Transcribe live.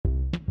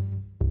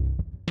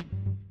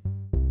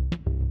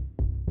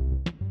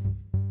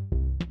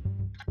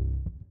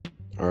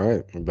All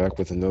right, we're back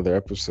with another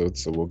episode,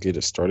 so we'll get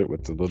it started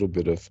with a little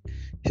bit of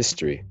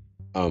history.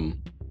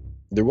 Um,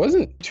 there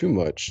wasn't too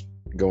much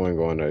going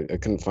on. I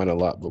couldn't find a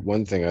lot, but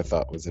one thing I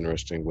thought was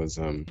interesting was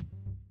in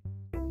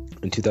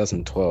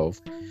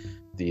 2012,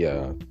 the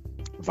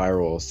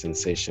viral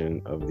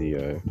sensation of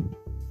the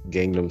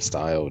Gangnam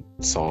Style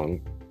song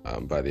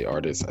by the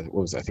artist. What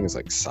was it? I think it's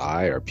like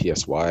Psy or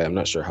PSY. I'm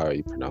not sure how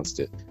you pronounced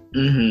it.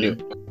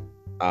 Mm-hmm.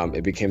 Anyway,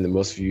 it became the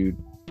most viewed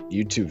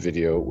YouTube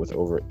video with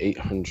over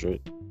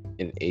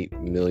 808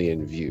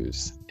 million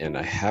views, and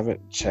I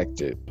haven't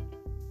checked it.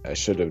 I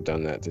should have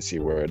done that to see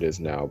where it is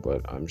now,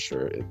 but I'm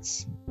sure it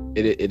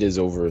is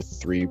over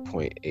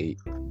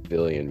 3.8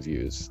 billion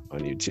views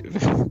on YouTube.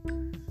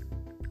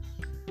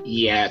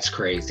 Yeah, it's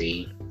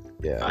crazy.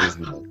 Yeah, Uh,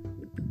 not.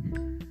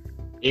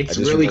 it's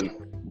I just really.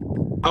 remember.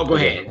 Oh, go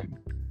ahead.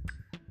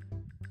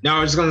 No,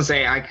 I was just gonna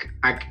say I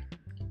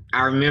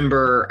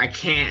remember. I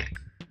can't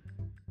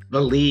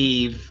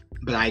believe,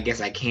 but I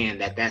guess I can,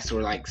 that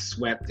sort of like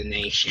swept the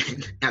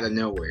nation out of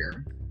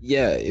nowhere.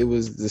 Yeah, it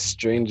was the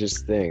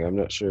strangest thing. I'm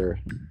not sure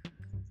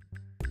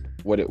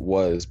what it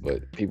was,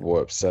 but people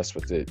were obsessed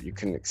with it. You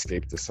couldn't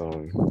escape the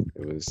song.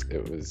 It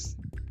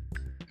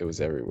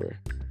was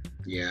everywhere.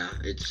 Yeah,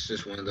 it's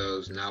just one of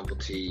those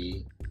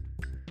novelty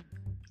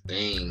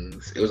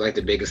things. It was like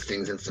the biggest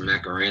thing since the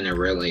Macarena,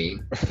 really.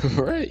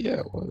 Right? Yeah,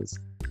 it was.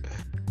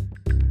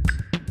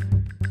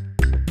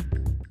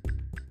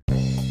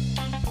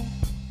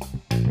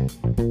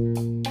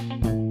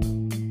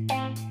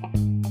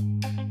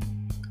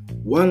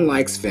 One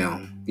likes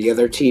film, the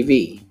other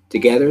TV.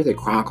 Together, they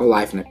chronicle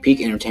life in the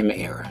peak entertainment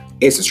era.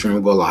 It's a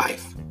streamable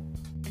life.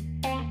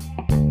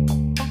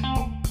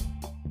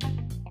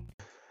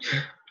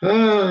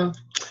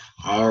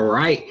 All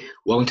right.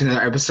 Welcome to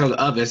another episode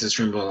of This is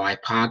Streamable Life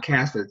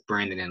podcast with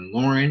Brandon and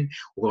Lorin.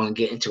 We're going to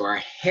get into our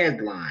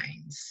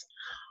headlines.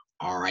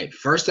 All right.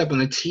 First up on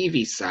the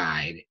TV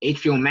side,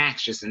 HBO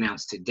Max just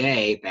announced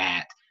today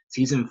that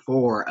season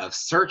 4 of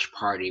Search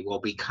Party will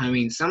be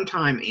coming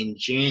sometime in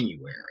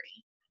January.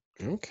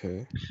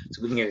 Okay.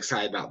 So we can get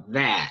excited about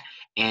that.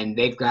 And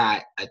they've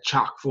got a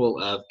chock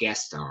full of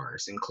guest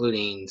stars,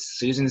 including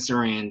Susan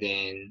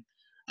Sarandon,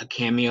 a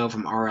cameo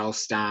from R.L.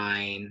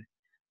 Stine.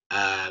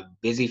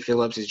 Busy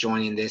Phillips is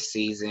joining this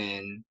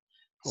season.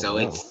 So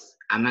wow.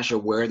 I'm not sure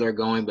where they're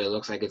going, but it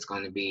looks like it's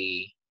going to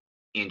be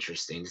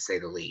interesting, to say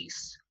the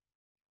least.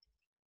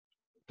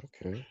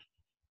 Okay.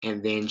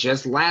 And then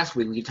just last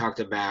week, we talked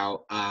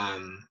about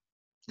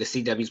the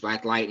CW's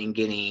Black Lightning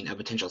getting a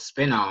potential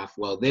spinoff.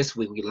 Well, this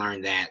week we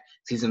learned that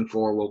season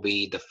 4 will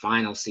be the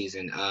final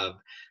season of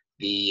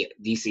the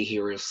DC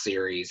Heroes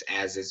series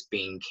as it's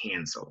being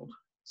canceled.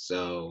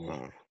 So,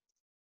 Wow.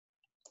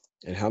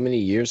 And how many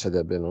years had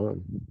that been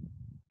on?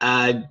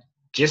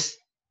 Just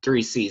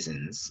 3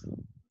 seasons.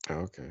 Oh,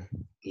 okay.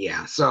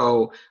 Yeah.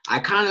 So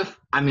I'm kind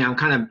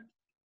of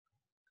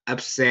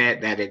upset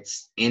that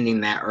it's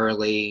ending that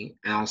early,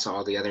 and also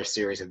all the other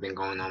series have been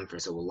going on for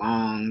so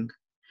long.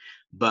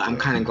 But I'm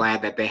kind of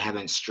glad that they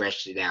haven't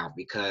stretched it out,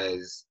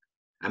 because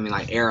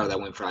like Arrow, that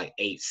went for like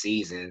 8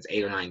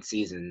 or 9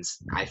 seasons.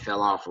 I fell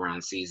off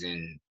around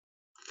season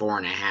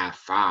 4.5,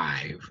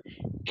 5,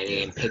 and it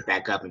didn't pick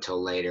back up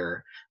until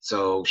later.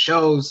 So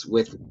shows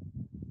with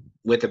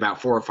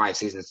about 4 or 5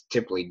 seasons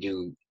typically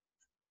do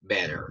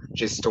better,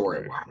 just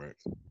story wise. Right.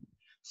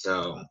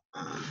 So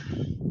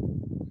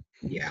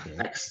yeah,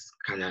 that's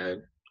kind of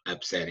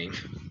upsetting.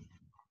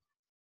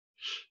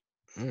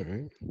 All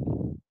right.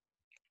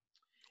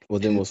 Well,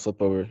 then we'll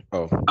flip over.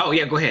 Oh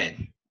yeah, go ahead.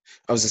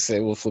 I was just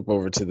saying we'll flip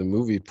over to the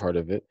movie part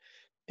of it,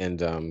 and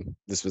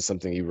this was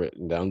something you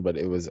written down, but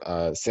it was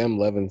Sam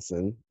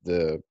Levinson,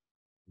 the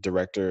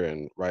director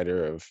and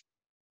writer of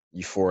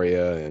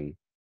Euphoria, and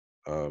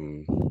I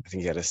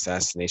think he had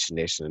Assassination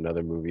Nation,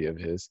 another movie of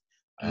his.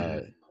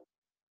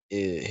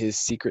 His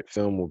secret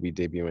film will be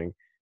debuting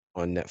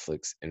on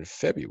Netflix in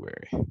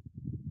February.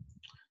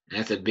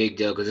 That's a big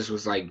deal, because this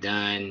was like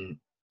done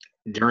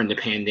during the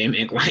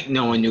pandemic, like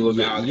no one knew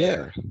about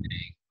it.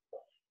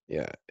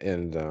 Yeah,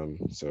 and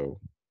so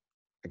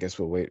I guess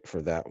we'll wait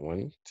for that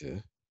one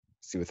to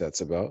see what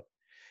that's about.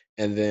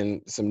 And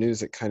then some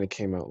news that kind of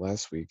came out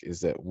last week is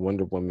that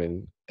Wonder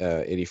Woman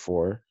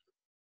 84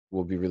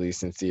 will be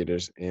released in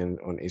theaters and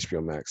on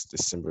HBO Max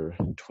December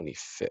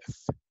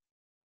 25th.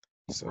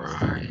 So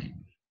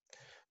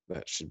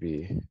that should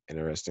be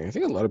interesting. I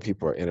think a lot of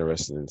people are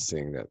interested in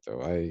seeing that,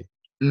 though. I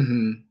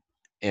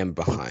am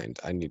behind.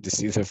 I need to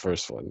see the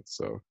first one.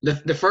 So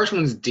the first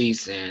one's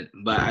decent,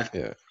 but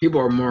people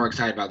are more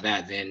excited about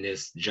that than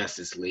this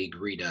Justice League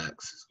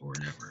Redux or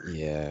whatever.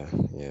 Yeah.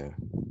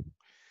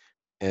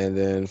 And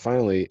then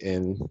finally,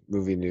 in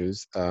movie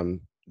news,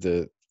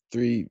 the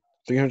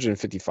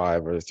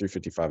 355 or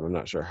 355, I'm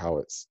not sure how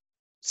it's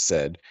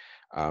said,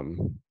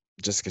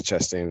 Jessica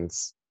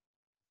Chastain's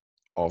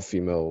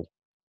all-female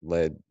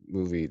led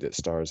movie that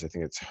stars, I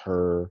think it's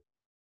her,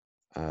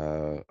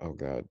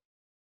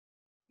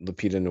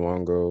 Lupita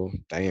Nyong'o,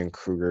 Diane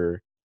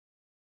Kruger,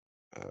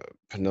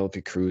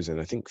 Penelope Cruz,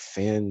 and I think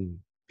Fan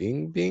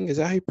Bingbing, is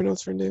that how you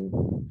pronounce her name?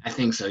 I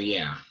think so,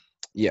 yeah.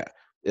 Yeah,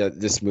 Yeah,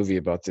 this movie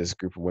about this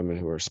group of women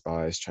who are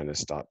spies trying to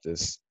stop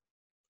this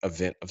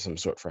event of some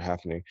sort from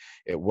happening.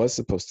 It was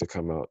supposed to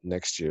come out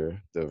next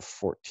year, the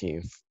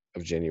 14th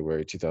of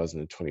January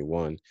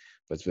 2021,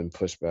 but it's been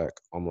pushed back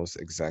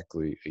almost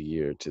exactly a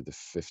year to the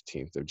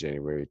 15th of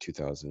January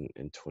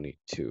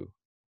 2022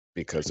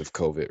 because of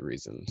COVID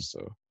reasons.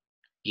 So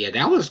Yeah,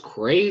 that was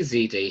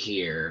crazy to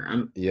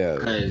hear. yeah,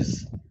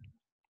 Because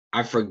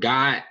I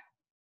forgot.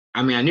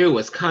 I mean, I knew it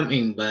was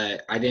coming,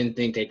 but I didn't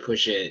think they'd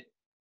push it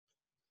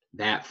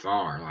that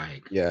far.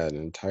 Like, yeah, an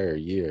entire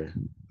year.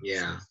 So,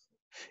 yeah.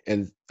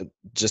 and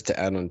just to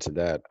add on to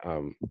that,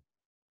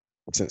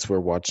 since we're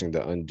watching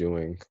The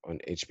Undoing on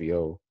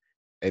HBO,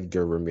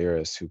 Edgar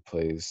Ramirez, who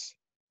plays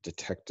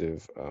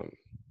Detective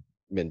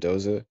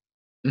Mendoza,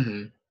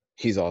 Hmm.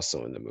 he's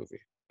also in the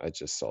movie. I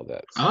just saw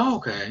that. Oh, So,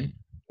 okay.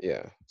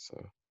 yeah.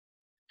 So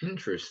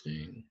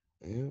Interesting.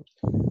 yeah.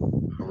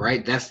 All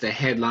right, that's the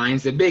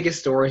headlines, the biggest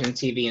stories in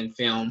TV and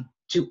film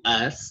to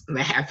us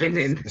that happened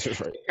in Right.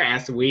 the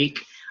past week.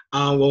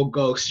 We'll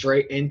go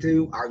straight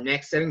into our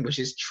next segment, which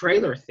is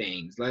trailer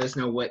things. Let us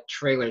know what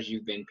trailers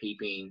you've been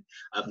peeping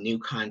of new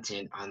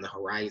content on the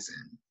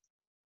horizon.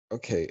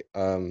 Okay.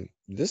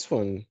 This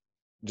one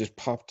just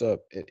popped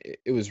up.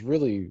 It was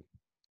really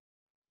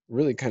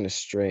really kind of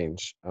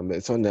strange.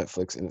 It's on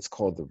Netflix and it's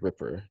called The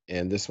Ripper.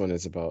 And this one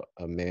is about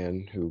a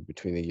man who,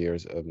 between the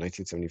years of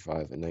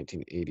 1975 and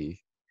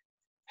 1980,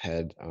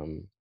 had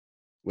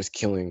was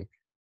killing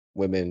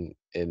women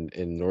in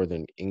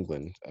northern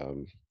England,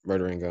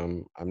 murdering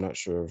them. I'm not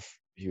sure if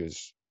he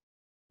was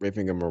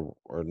raping them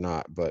or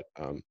not, but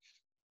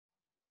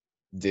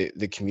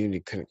the community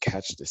couldn't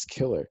catch this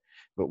killer.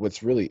 But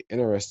what's really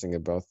interesting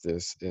about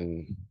this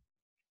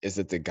is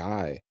that the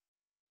guy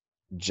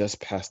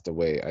just passed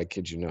away. I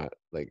kid you not,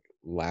 like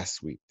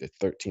last week, the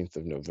 13th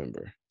of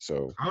November.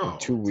 So Oh,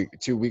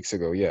 2 weeks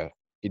ago, yeah,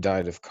 he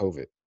died of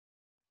COVID.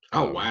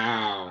 oh Um,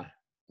 wow.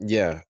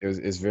 yeah,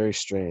 it's very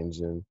strange,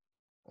 and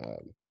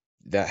um,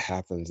 that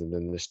happens, and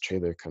then this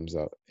trailer comes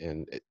out,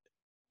 and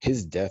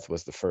his death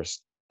was the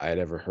first I had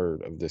ever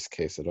heard of this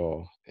case at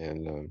all,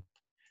 and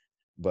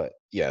but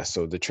yeah,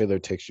 so the trailer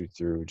takes you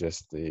through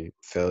just the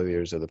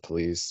failures of the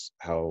police,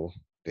 how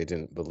they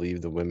didn't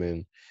believe the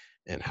women,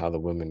 and how the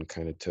women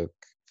kind of took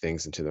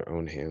things into their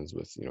own hands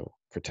with,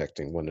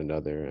 protecting one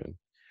another and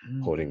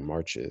holding Mm,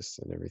 marches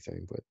and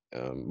everything.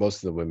 But most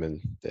of the women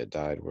that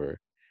died were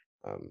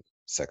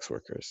sex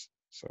workers.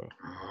 So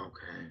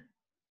okay,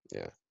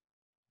 yeah,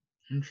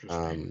 interesting.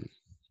 um,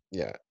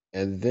 yeah.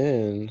 And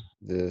then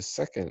the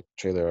second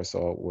trailer I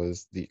saw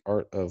was The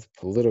Art of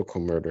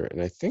Political Murder,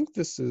 and I think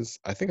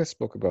I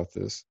spoke about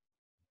this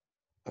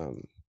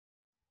um,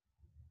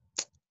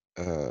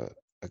 uh,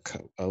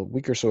 a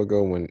week or so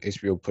ago when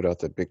HBO put out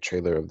the big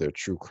trailer of their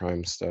true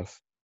crime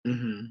stuff.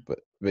 Hmm. But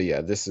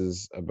yeah, this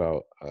is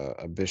about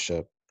a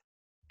bishop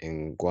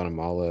in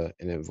Guatemala,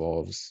 and it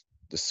involves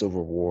the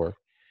Civil War,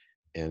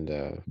 and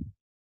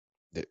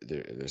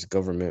there's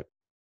government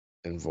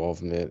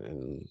involvement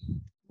and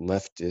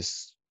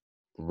leftist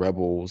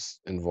rebels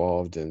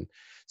involved, and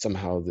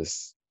somehow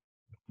this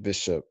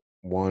bishop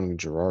Juan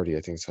Girardi,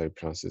 I think is how you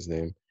pronounce his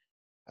name,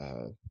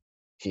 uh,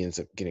 he ends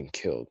up getting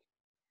killed,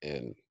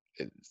 and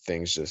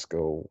things just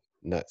go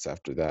nuts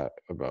after that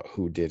about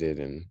who did it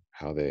and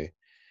how they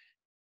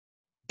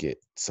get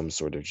some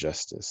sort of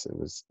justice.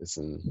 It's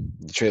in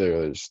the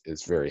trailer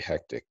is very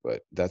hectic,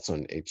 but that's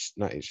on H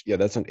not H yeah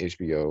that's on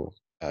HBO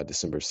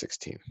December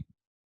 16th.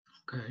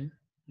 Okay,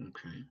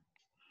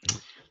 okay.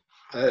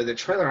 The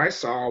trailer I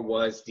saw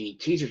was the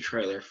teaser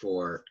trailer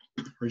for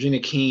Regina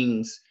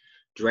King's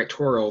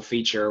directorial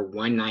feature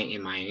One Night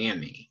in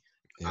Miami.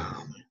 Yeah,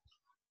 Um,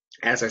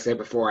 as I said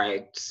before,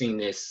 I'd seen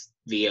this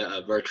via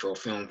a virtual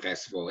film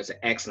festival. It's an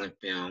excellent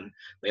film,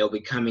 but it'll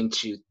be coming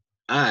to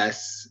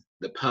us,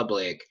 the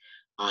public,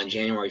 on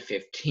January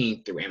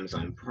 15th through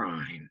Amazon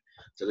Prime.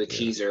 So the yeah,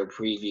 teaser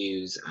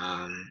previews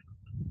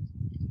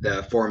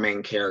the four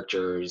main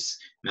characters: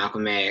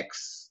 Malcolm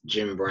X,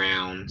 Jim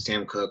Brown,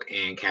 Sam Cooke,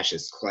 and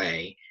Cassius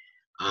Clay.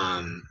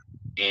 Um,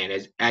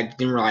 and I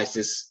didn't realize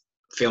this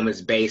film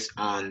is based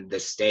on the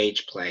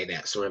stage play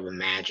that sort of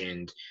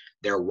imagined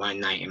their one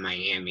night in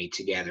Miami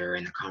together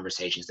and the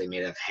conversations they may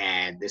have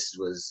had. This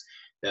was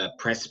the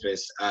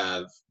precipice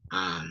of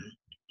um,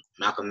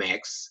 Malcolm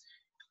X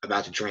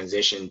about to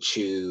transition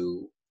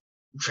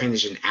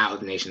out of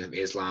the Nation of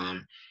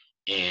Islam,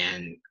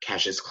 and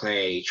Cassius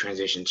Clay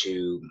transitioned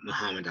to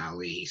Muhammad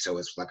Ali. So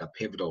it's like a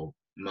pivotal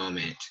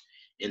moment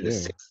in the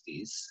yeah.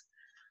 60s.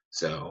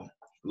 So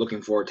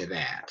looking forward to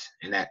that.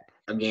 And that,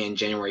 again,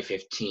 January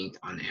 15th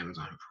on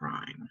Amazon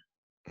Prime.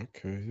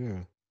 Okay, yeah.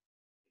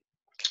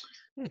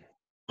 Hmm.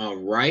 All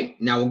right.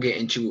 Now we'll get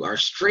into our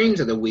streams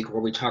of the week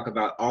where we talk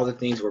about all the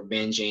things we're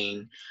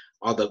binging,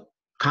 all the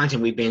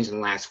content we binged in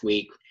the last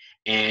week,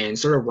 and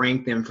sort of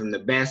rank them from the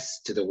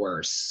best to the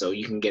worst. So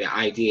you can get an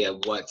idea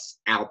of what's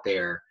out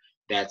there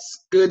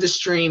that's good to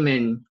stream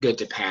and good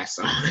to pass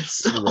on.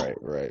 So Right.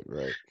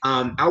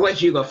 I'll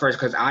let you go first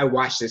because I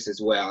watched this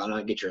as well. I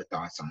want to get your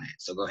thoughts on it.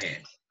 So go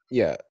ahead.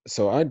 Yeah,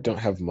 so I don't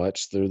have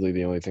much. Literally,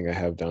 the only thing I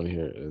have down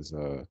here is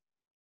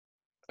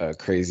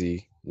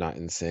Crazy Not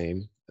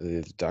Insane,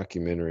 the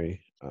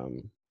documentary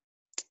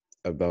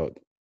about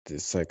the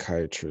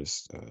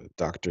psychiatrist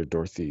Dr.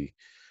 Dorothy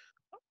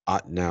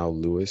Otnow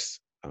Lewis.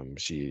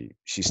 She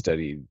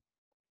studied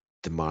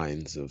the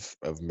minds of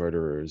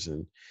murderers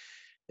and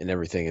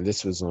everything, and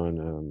this was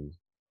on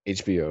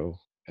HBO.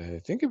 I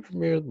think it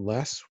premiered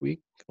last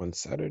week on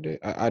Saturday.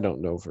 I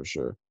don't know for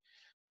sure,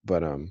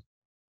 but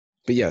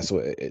yeah. So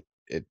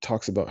it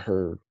talks about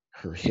her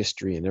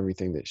history and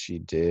everything that she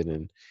did,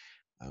 and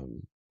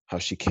um, how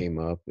she came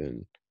up,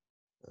 and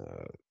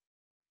uh,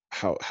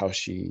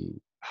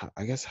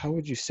 I guess how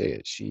would you say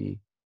it? She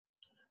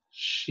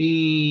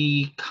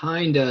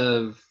kind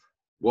of,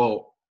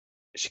 well,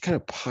 She kind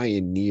of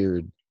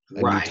pioneered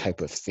a new right.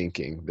 type of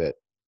thinking that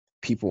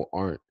people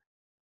aren't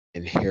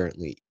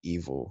inherently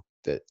evil,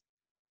 that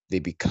they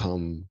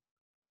become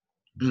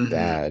Mm-hmm.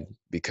 bad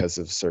because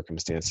of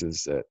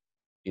circumstances that,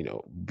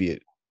 be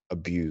it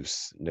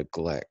abuse,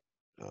 neglect,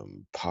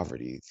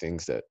 poverty,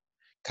 things that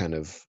kind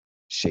of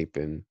shape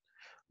and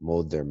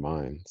mold their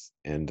minds.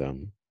 And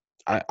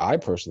I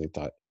personally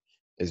thought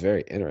it's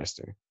very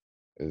interesting.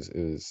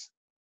 Is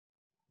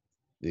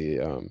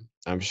the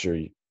I'm sure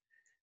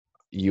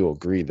you'll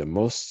agree, the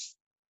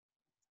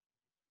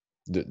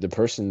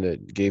person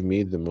that gave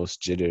me the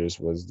most jitters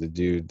was the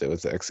dude that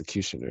was the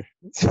executioner.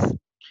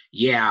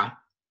 Yeah,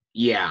 yeah,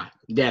 Yeah,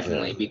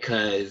 definitely.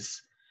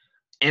 Because,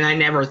 and I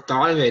never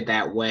thought of it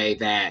that way,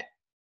 that,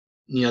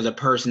 the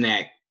person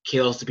that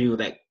kills the people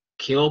that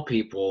kill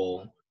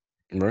people,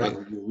 like,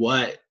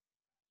 right.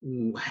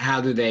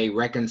 how do they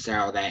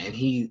reconcile that? And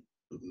he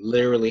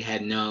literally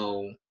had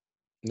no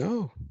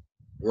No,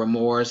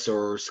 remorse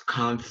or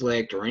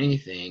conflict or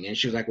anything. And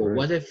she was like, well, right,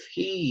 what if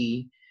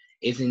he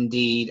is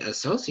indeed a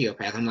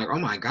sociopath? I'm like, oh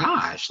my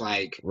gosh,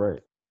 like,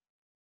 right.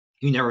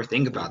 you never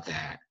think And, about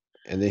that.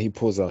 and then he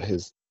pulls out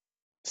his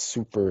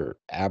super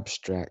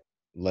abstract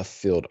left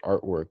field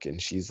artwork,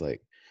 and she's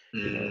like,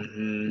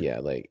 Hmm. yeah,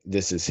 like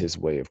this is his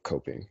way of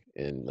coping,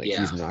 and like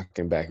he's Yeah,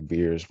 knocking back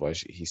beers while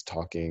he's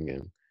talking,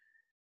 and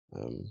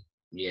um,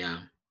 yeah.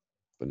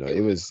 but no,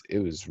 It it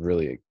was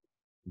really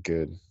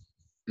good.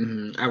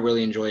 I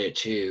really enjoy it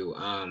too.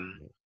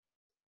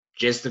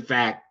 Just the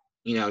fact,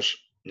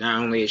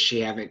 not only is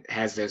she having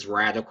has this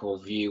radical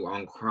view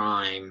on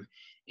crime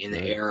in the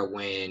Right, era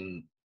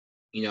when,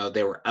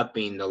 they were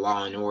upping the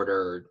law and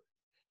order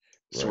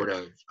right, sort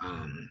of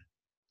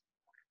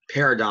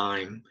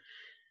paradigm,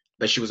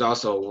 but she was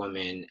also a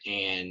woman,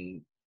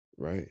 and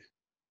right,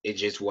 it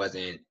just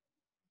wasn't.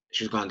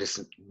 She was going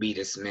to be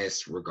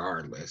dismissed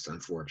regardless, right.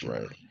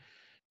 unfortunately.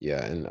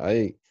 Yeah,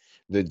 and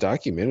the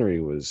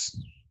documentary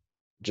was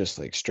just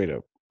like straight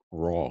up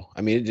raw.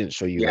 I mean, it didn't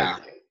show you like Yeah,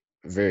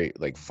 very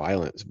like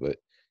violence, but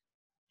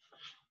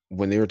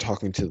when they were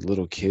talking to the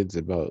little kids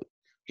about,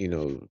 you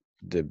know,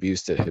 the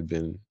abuse that had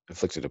been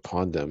inflicted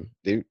upon them,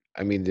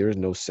 I mean, there was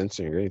no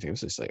censoring or anything. It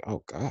was just like,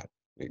 oh God.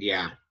 Like,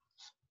 yeah,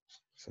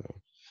 so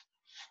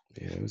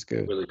yeah, it was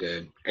good. really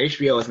good.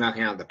 HBO is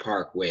knocking out the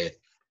park with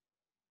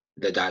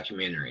the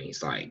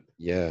documentaries, like,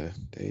 Yeah,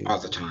 all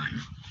the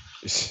time.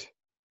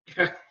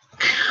 they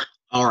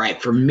All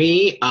right, for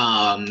me,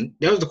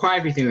 there was a quite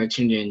a few things I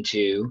tuned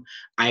into.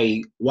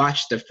 I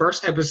watched the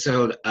first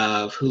episode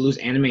of Hulu's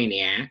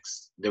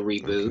Animaniacs, the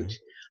reboot.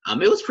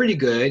 okay. It was pretty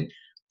good.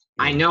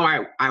 I Yeah.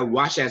 know I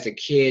watched it as a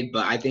kid,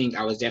 but I think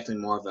I was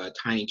definitely more of a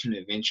Tiny Toon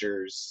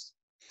Adventures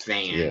Yeah.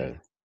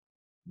 fan.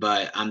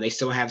 But they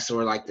still have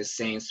sort of like the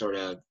same sort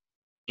of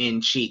in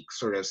cheek,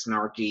 sort of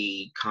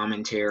snarky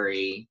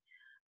commentary.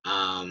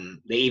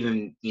 They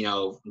even,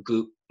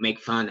 make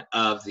fun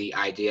of the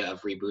idea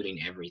of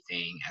rebooting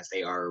everything as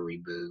they are a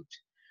reboot.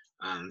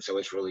 So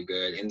it's really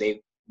good, and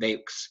they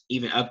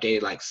even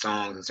updated like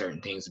songs and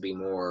certain things to be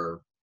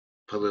more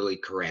politically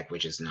correct,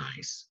 which is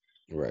nice.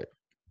 Right.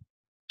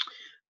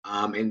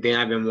 And then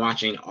I've been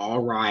watching All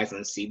Rise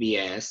on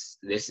CBS.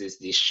 This is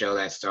the show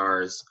that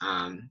stars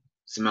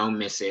Simone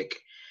Missick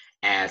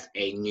as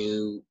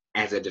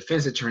a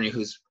defense attorney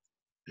who's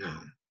no,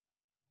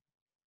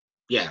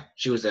 yeah,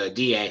 she was a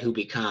DA who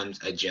becomes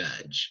a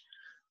judge,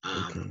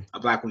 Okay. a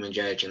black woman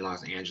judge in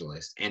Los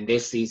Angeles. And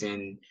this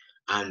season,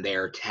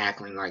 they're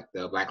tackling like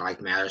the Black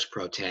Lives Matters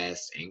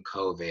protests and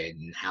COVID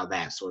and how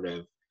that sort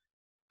of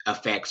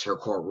affects her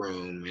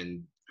courtroom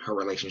and her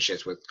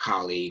relationships with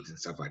colleagues and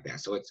stuff like that.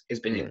 So it's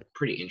been Right.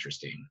 pretty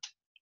interesting.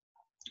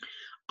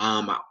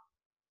 Um,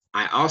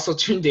 I also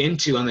tuned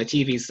into on the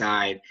TV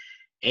side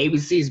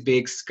ABC's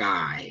Big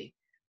Sky,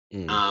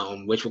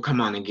 Mm. which will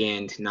come on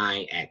again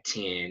tonight at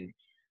 10.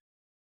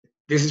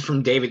 This is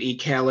from David E.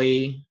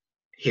 Kelley,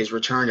 his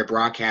return to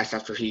broadcast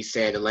after he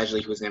said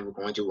allegedly he was never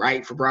going to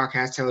write for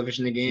broadcast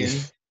television again.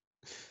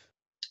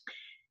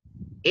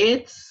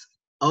 It's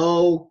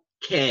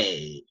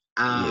okay.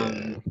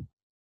 Yeah.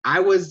 I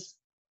was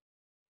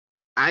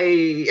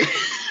I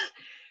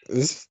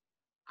This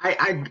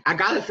I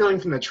got a feeling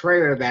from the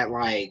trailer that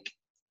like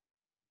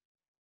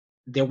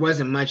there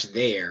wasn't much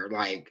there.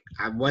 Like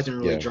I wasn't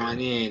really yeah. drawn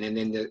in, and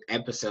then the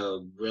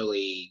episode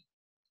really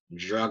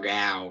drug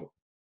out.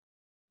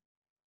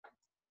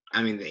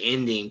 I mean, the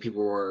ending,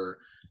 people were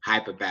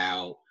hype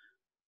about.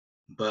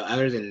 But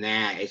other than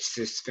that, it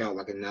just felt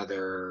like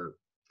another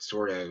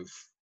sort of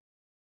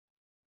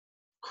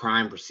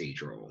crime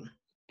procedural.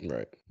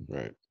 Right,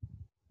 right.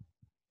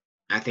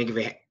 I think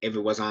if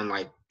it was on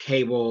like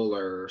cable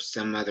or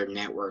some other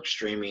network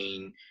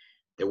streaming,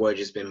 there would have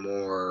just been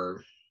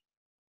more.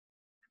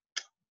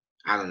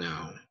 I don't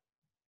know,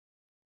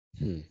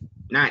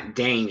 not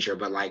danger,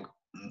 but like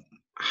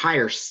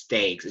higher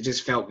stakes. It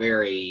just felt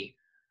very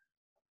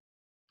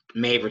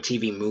made for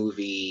TV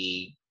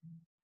movie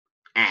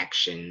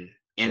action,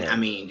 and I Right.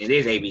 mean it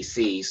is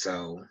ABC,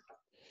 so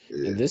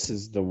And this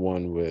is the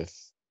one with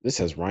this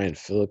has Ryan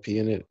Phillippe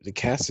in it. The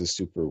cast is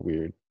super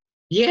weird.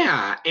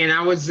 yeah. And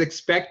I was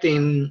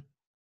expecting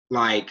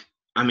like,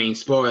 I mean,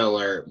 spoiler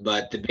alert,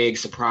 but the big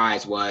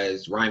surprise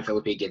was Ryan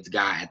Phillippe gets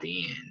got at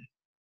the end.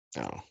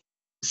 Oh,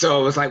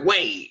 So it was like,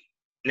 wait,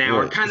 now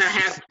we're right. kind of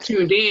half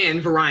tuned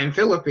in for Ryan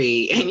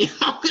Phillippe, and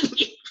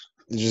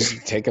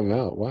Just take him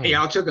out. Wow.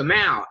 y'all took him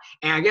out.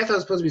 And I guess I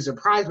was supposed to be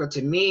surprised, but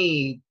to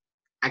me,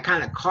 I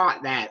kind of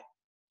caught that,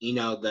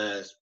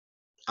 the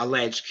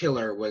alleged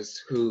killer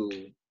was who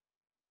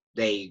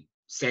they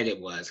said it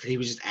was, because he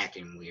was just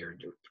acting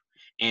weird.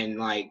 And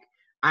like,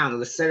 I don't know,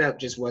 the setup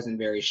just wasn't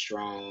very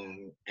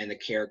strong, and the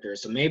character.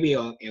 So maybe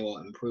it will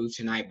improve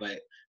tonight, but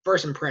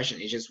first impression,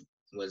 it just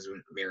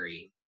wasn't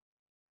very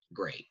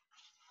great.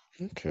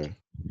 Okay.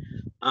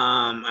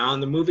 On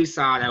the movie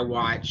side, I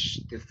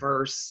watched the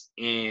first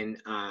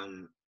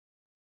film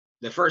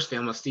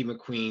of Steve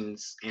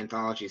McQueen's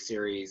anthology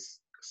series,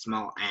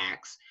 Small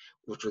Axe,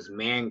 which was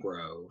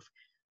Mangrove.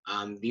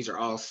 These are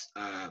all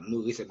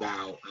movies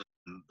about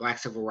Black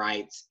civil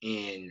rights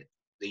in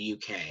the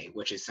UK,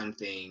 which is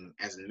something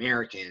as an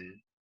American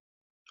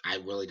I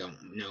really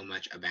don't know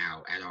much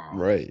about at all.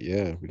 Right.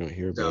 Yeah, we don't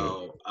hear about it.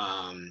 So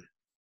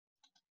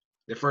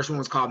the first one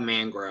was called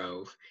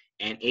Mangrove,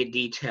 and it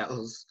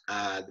details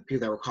the people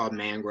that were called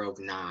Mangrove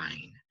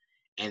Nine,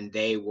 and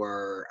they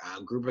were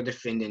a group of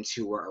defendants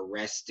who were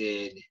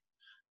arrested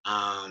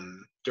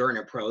during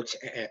a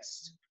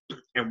protest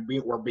and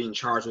were being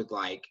charged with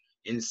like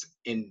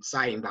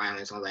inciting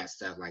violence, all that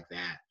stuff like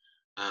that,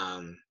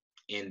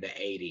 in the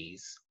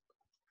 80s.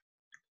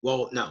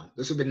 Well, no,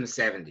 this would have been the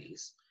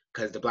 70s,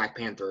 because the Black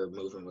Panther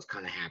movement was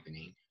kind of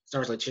happening.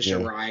 Stars Letitia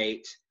Yeah.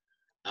 Wright.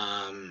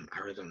 I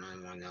really don't know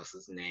anyone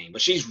else's name,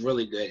 but she's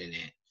really good in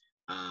it.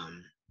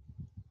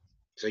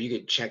 So you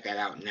could check that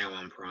out now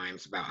on Prime.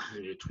 It's about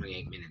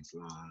 128 minutes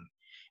long.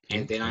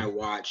 And then I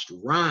watched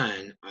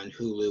Run on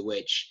Hulu,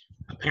 which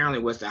apparently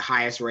was the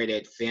highest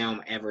rated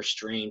film ever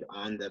streamed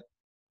on the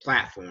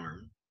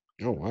platform.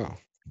 Oh, wow.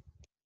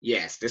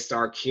 Yes, this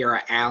starred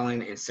Kiera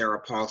Allen and Sarah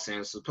Paulson. It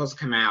was supposed to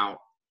come out,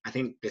 I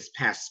think, this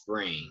past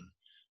spring,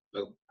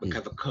 but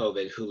because of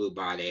COVID, Hulu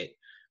bought it.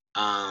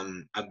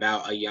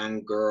 About a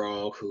young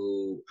girl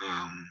who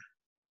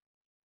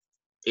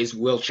is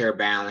wheelchair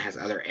bound and has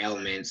other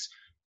ailments,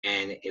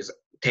 and is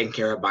taken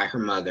care of by her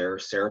mother,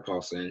 Sarah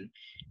Paulson,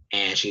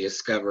 and she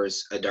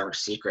discovers a dark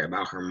secret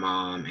about her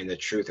mom and the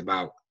truth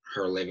about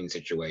her living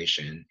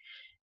situation.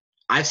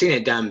 I've seen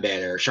it done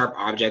better. Sharp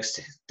Objects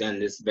has done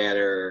this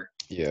better.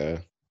 Yeah.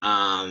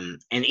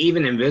 And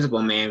even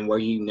Invisible Man, where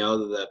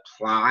the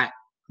plot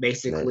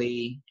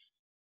basically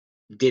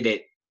did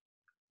it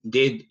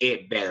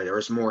better. There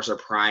was more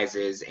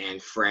surprises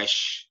and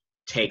fresh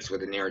takes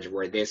with the narrative,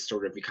 where this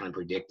sort of kind of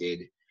predicted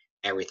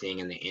everything,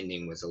 and the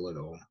ending was a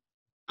little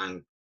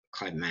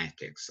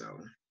unclimactic. So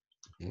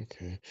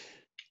Okay.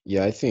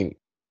 Yeah, I think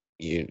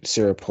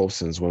Sarah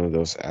Paulson's one of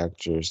those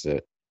actors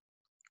that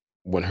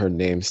when her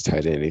name's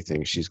tied to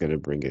anything, she's going to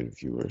bring in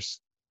viewers.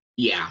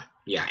 yeah,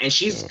 and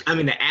she's. So, I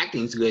mean, the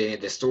acting's good in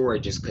it. The story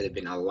just could have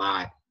been a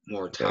lot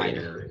more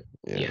tighter.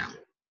 yeah.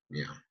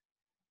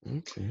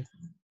 Okay.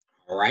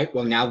 All right.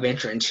 We'll now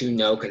venture into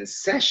No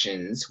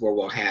Concessions, where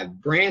we'll have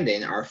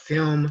Brandon, our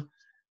film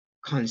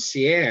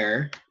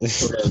concierge,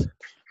 sort of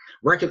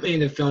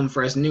recommend a film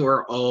for us, new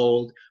or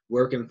old,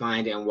 where we can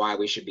find it and why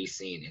we should be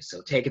seeing it.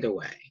 So take it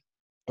away.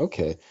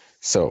 Okay.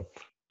 So,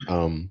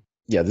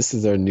 yeah, this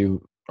is our new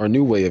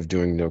way of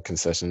doing No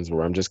Concessions,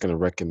 where I'm just going to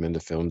recommend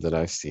a film that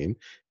I've seen.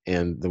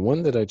 And the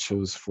one that I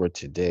chose for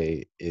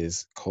today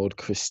is called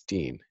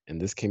Christine. And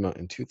this came out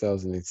in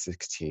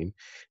 2016,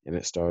 and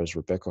it stars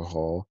Rebecca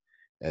Hall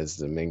as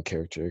the main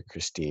character,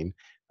 Christine,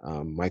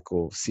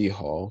 Michael C.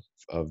 Hall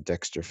of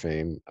Dexter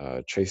fame,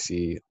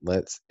 Tracy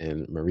Letts,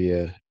 and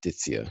Maria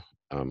Ditzia,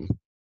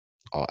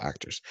 all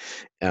actors.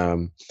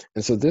 And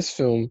so this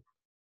film,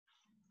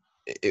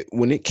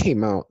 when it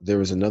came out, there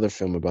was another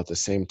film about the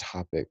same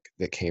topic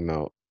that came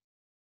out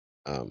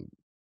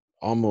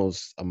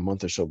almost a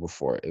month or so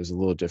before. It was a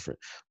little different,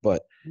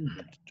 but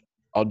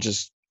I'll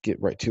just get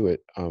right to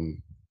it.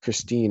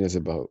 Christine is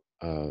about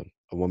a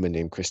woman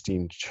named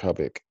Christine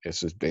Chubbuck.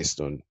 This is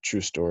based on true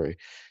story.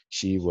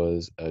 She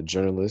was a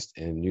journalist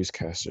and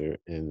newscaster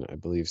in, I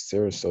believe,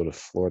 Sarasota,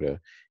 Florida,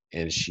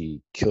 and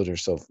she killed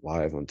herself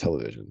live on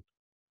television.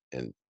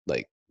 And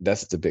like,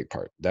 that's the big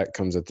part that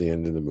comes at the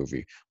end of the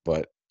movie.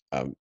 But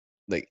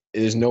like,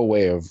 there's no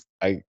way of,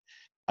 I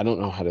don't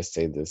know how to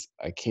say this.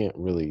 I can't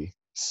really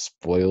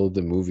spoil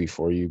the movie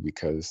for you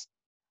because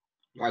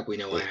Like we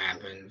know what it,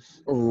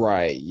 happens.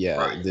 right, yeah,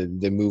 Right.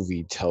 the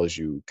movie tells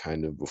you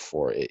kind of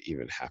before it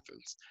even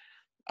happens.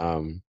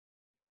 Um,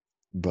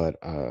 but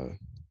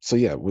so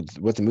yeah,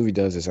 what the movie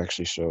does is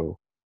actually show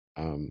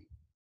um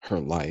her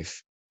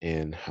life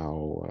and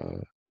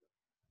how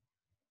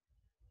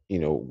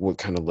what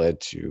kind of led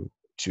to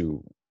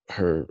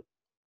her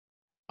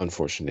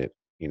unfortunate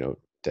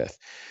death.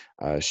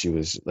 She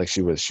was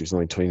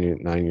only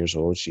 29 years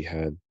old. She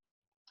had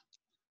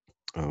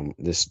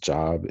this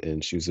job,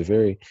 and she's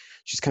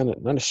kind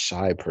of not a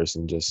shy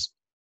person, just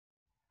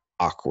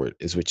awkward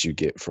is what you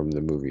get from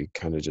the movie,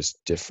 kind of just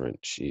different.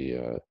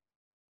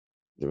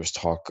 There was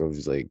talk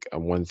of like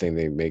one thing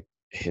they make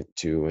hint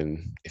to,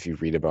 and if you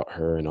read about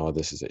her and all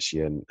this, is that she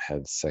hadn't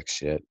had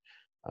sex yet.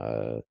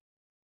 uh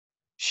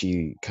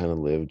she kind of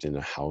lived in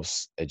a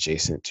house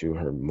adjacent to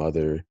her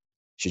mother.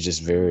 She's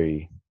just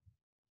very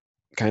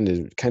kind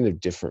of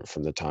different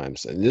from the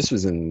times. And this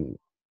was in,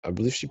 I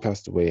believe she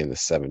passed away in the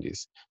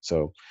 70s.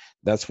 So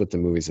that's what the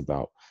movie's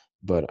about.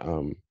 But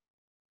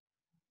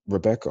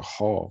Rebecca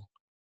Hall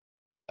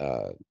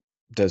uh,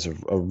 does a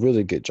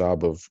really good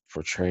job of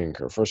portraying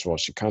her. First of all,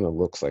 she kind of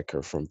looks like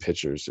her from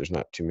pictures. There's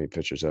not too many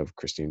pictures of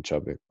Christine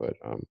Chubbuck, but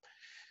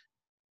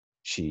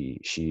she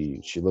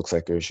looks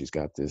like her. She's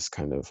got this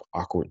kind of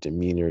awkward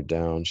demeanor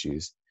down.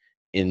 She's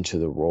into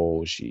the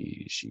role.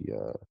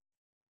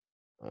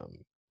 Um,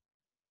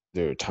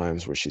 there are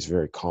times where she's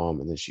very calm,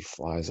 and then she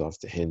flies off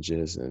the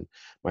hinges. And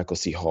Michael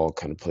C. Hall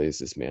kind of plays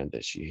this man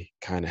that she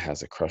kind of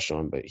has a crush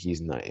on, but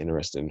he's not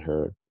interested in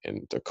her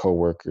and their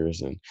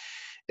coworkers. And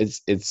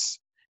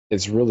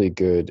it's really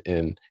good,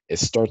 and it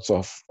starts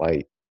off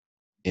light,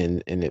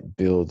 and it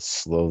builds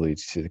slowly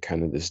to the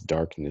kind of this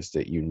darkness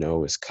that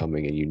is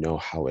coming, and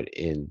how it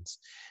ends.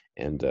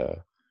 And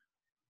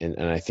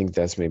and I think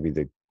that's maybe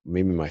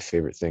my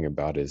favorite thing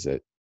about it is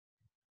that,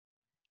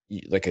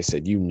 like I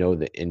said,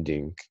 the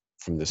ending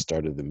from the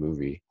start of the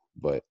movie,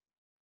 but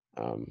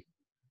um,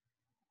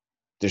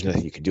 there's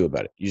nothing you can do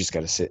about it. You just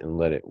got to sit and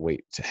let it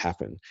wait to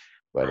happen.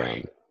 But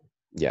Right.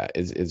 yeah,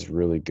 it's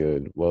really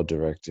good, well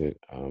directed.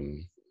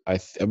 I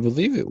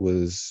believe it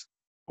was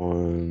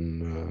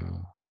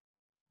on.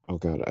 Oh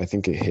God, I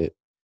think it hit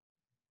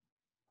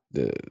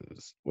the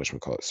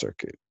whatchamacallit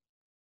circuit,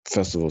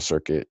 festival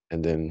circuit,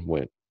 and then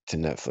went to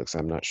Netflix.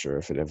 I'm not sure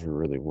if it ever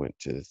really went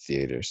to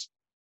theaters.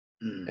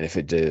 Mm. And if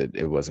it did,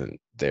 it wasn't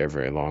there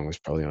very long. It was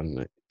probably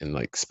in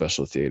like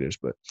special theaters.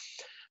 But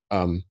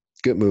um,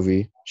 good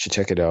movie. Should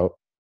check it out.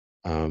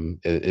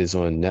 It is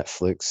on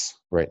Netflix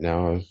right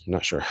now. I'm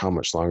not sure how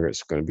much longer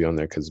it's going to be on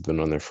there because it's been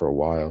on there for a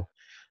while.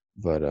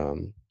 But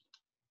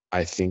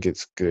I think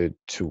it's good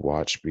to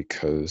watch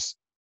because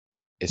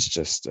it's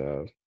just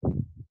I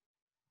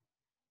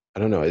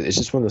don't know. It's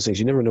just one of those things.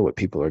 You never know what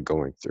people are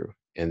going through,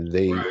 and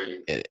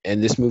Right.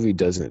 and this movie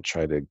doesn't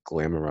try to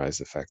glamorize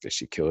the fact that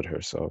she killed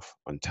herself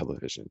on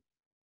television.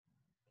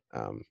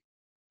 Um,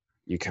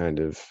 you kind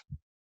of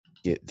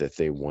get that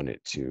they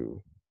wanted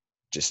to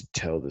just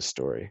tell the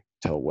story,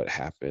 tell what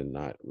happened,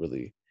 not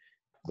really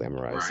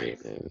glamorize Right.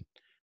 it. And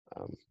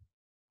um,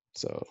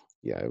 so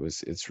yeah,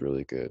 it's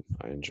really good.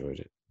 I enjoyed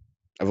it.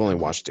 I've only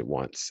Okay. watched it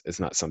once. It's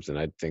not something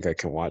I think I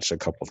can watch a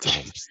couple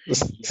times.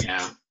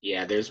 Yeah.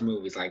 Yeah. There's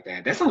movies like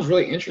that. That sounds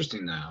really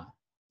interesting, though.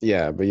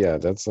 Yeah, but yeah,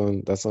 that's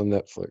on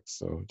Netflix.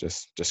 So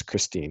just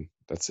Christine.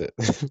 That's it.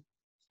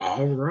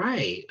 All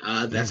right.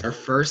 That's Yeah, our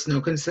first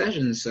no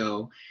concessions.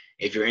 So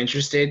if you're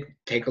interested,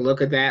 take a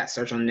look at that.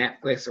 Search on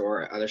Netflix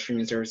or other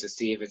streaming services to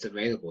see if it's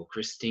available. yeah.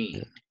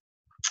 Christine.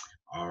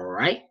 All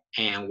right.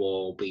 And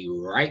we'll be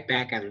right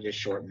back after this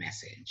short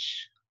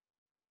message.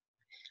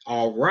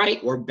 All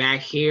right, we're back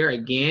here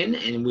again,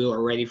 and we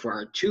are ready for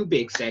our two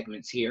big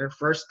segments here.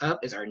 First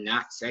up is our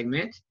Not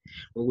segment,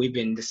 where we've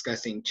been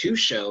discussing two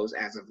shows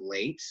as of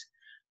late.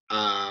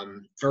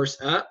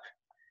 First up,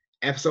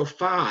 episode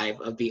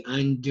 5 of The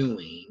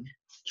Undoing,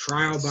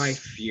 Trial by Yes.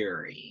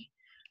 Fury.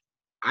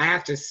 I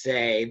have to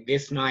say,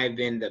 this might have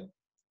been the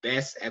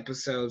best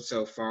episode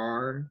so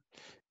far.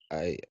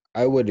 I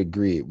I would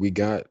agree. We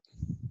got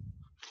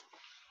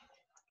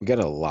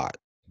a lot,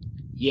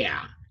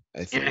 Yeah, I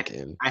and think,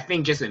 in I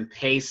think just in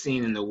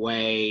pacing and the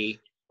way,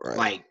 right.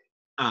 like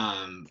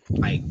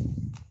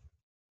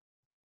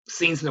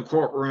scenes in the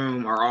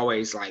courtroom are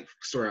always like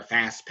sort of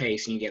fast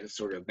paced and you get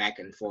sort of back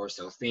and forth,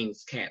 so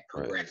things kept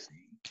Right.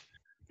 progressing.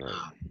 Right.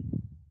 Um,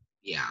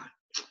 yeah.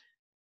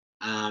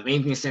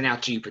 Anything stand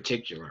out to you in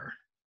particular?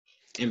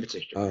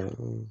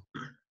 Um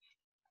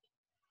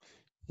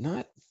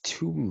Not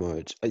too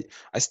much.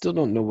 I still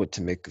don't know what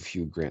to make of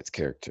Hugh Grant's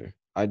character.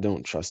 I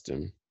don't trust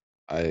him.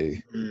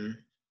 I Mm,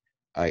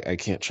 I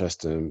can't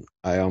trust him.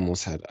 I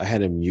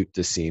had to mute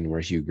the scene where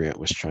Hugh Grant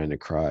was trying to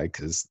cry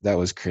because that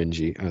was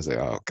cringy. I was like,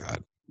 oh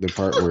God. The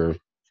part where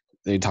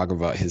they talk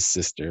about his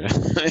sister.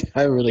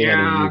 I really had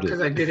to yeah, mute it.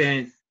 because I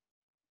didn't.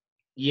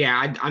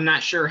 Yeah, I'm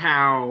not sure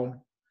how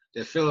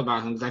to feel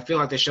about him because I feel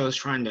like the show is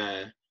trying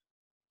to.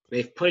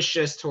 They've pushed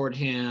us toward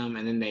him,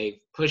 and then they've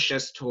pushed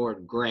us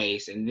toward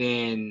Grace, and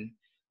then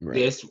Right.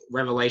 this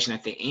revelation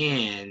at the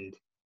end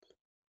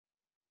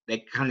they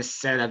kind of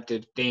set up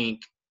to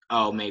think,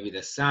 oh, maybe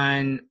the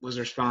son was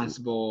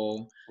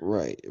responsible,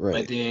 Right.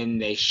 but then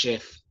they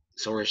shift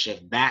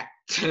back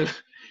to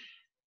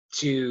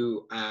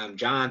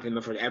Jonathan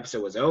before the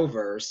episode was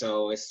over,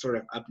 so it's sort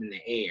of up in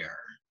the air.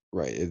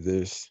 Right.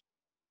 There's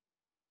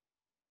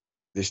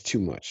too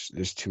much.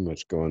 There's too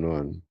much going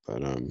on.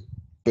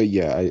 But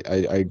yeah,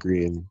 I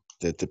agree in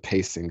that the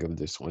pacing of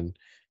this one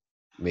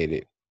made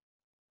it,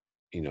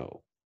 you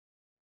know,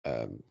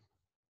 um,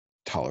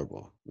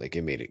 tolerable. Like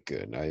it made it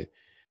good.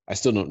 I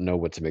still don't know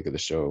what to make of the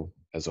show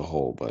as a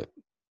whole, but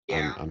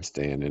Yeah. I'm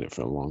staying in it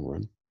for the long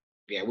run.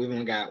 Yeah, we've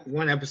only got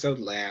one episode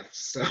left,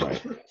 so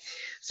Right.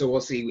 so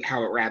we'll see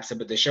how it wraps up.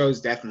 But the show's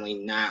definitely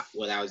not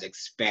what I was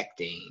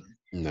expecting.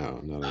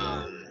 No, not at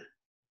all.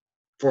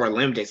 For a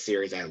limited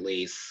series, at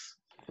least.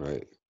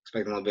 Right.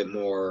 Expecting a little bit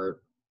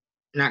more,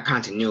 not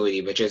continuity,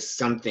 but just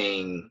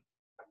something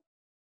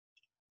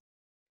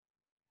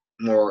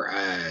more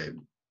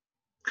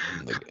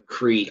Like,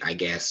 concrete, I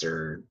guess,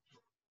 or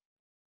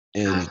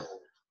and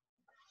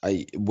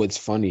what's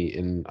funny,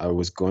 and I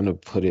was going to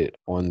put it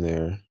on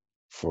there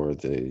for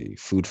the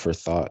food for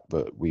thought,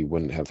 but we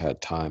wouldn't have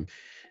had time.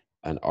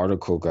 An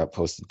article got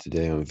posted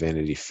today on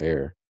Vanity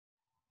Fair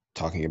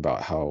talking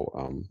about how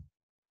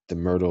the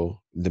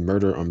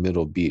murder on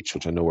Middle Beach,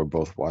 which I know we're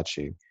both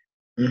watching,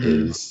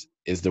 is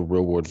the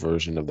real world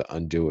version of The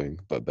Undoing,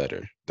 but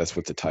better. That's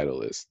what the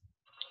title is.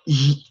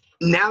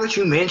 Now that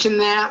you mention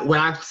that, when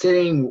I'm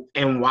sitting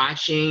and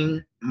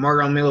watching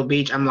Murder on Middle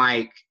Beach, I'm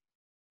like,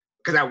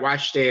 because I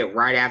watched it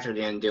right after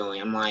The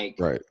Undoing, I'm like,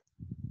 right,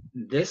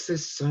 this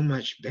is so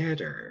much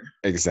better.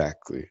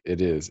 Exactly. It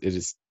is.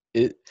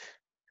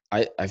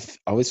 I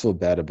always feel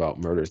bad about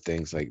murder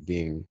things, like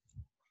being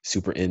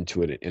super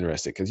into it and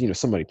interested, because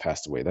somebody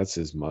passed away. That's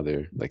his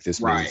mother. Like,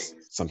 this means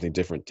something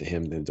different to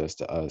him than it does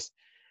to us.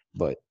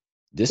 But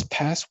this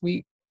past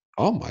week,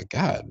 oh my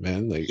God,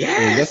 man! Like,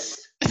 yes,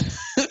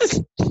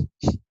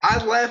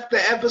 I left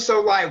the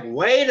episode like,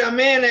 wait a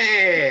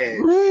minute.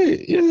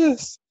 Right?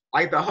 Yes.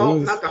 Like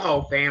not the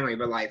whole family,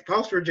 but like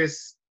folks were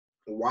just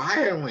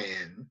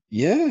wilding.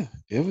 Yeah,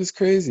 it was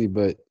crazy,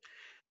 but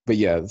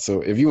yeah.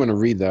 So if you want to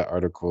read that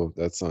article,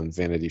 that's on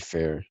Vanity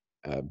Fair.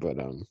 But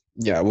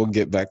yeah, we'll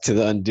get back to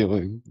The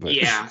Undoing. But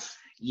yeah,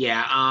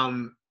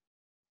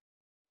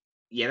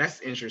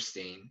 that's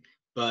interesting.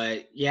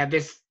 But yeah,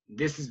 this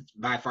has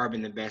by far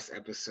been the best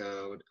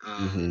episode.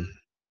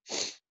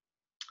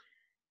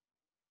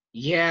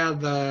 Yeah,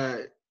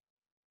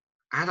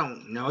 I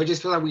don't know. I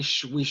just feel like we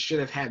should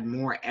have had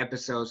more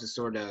episodes to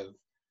sort of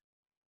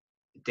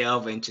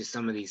delve into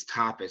some of these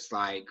topics,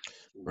 like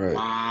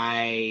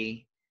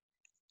why.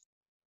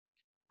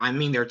 I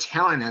mean, they're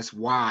telling us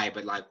why,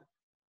 but like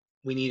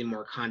we needed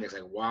more context,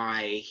 like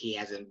why he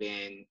hasn't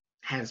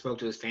spoke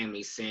to his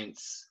family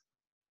since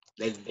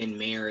they've been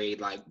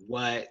married. Like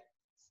what,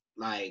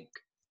 like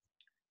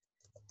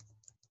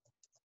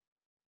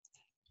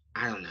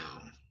I don't know.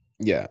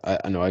 Yeah,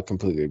 I know. I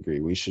completely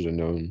agree. We should have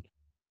known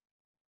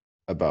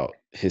about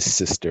his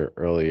sister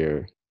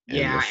earlier, and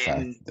the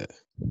fact that.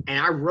 And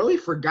I really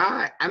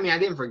forgot. I mean, I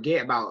didn't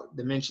forget about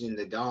mentioning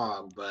the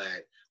dog, but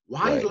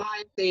why did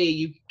Lion say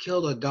you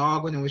killed a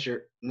dog when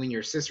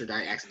your sister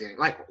died accidentally?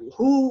 Like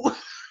who?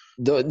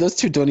 Those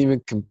two don't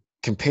even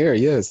compare.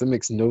 Yes, that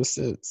makes no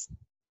sense.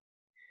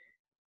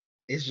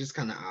 It's just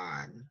kind of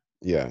odd.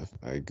 Yeah,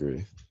 I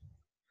agree.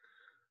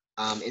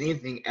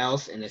 Anything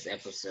else in this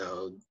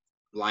episode?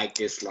 Like,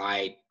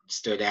 dislike,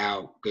 stood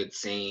out, good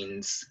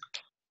scenes?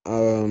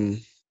 I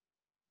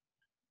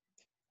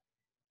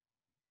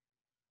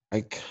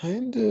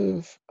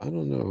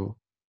don't know.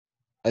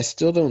 I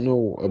still don't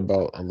know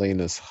about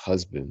Elena's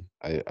husband.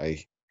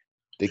 They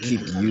keep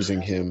using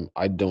him.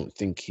 I don't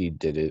think he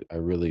did it. I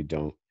really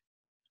don't.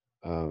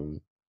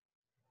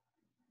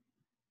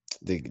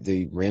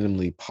 They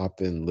randomly pop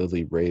in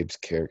Lily Rabe's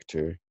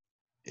character.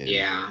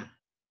 And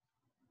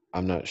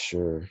I'm not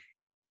sure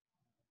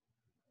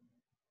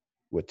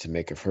what to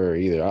make of her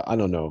either. I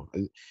don't know.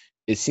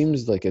 It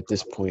seems like at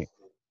this point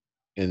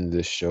in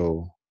the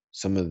show,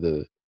 some of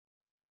the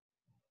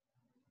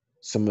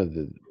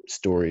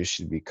stories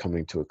should be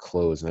coming to a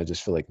close, and I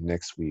just feel like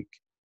next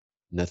week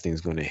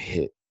nothing's going to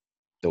hit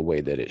the way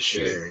that it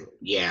should.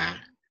 Yeah,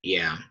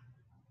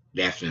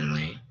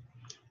 definitely.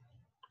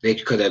 They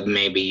could have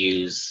maybe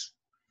used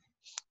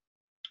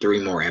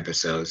 3 more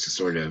episodes to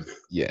sort of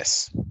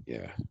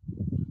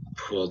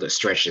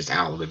stretch this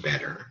out a little bit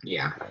better.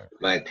 Yeah,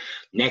 but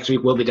next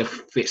week will be the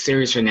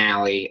series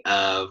finale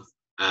of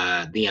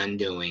The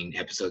Undoing,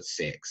 episode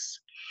 6.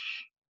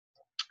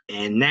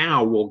 And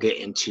now we'll get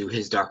into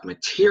His Dark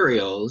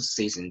Materials,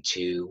 season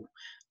 2.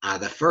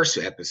 The first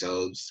 2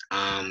 episodes.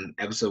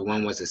 Episode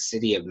 1 was The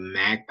City of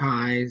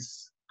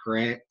Magpies,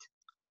 correct?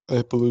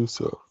 I believe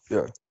so.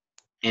 Yeah.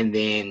 And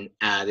then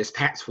this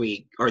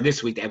week,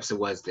 the episode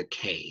was The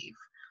Cave.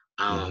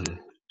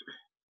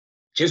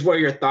 Just what are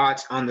your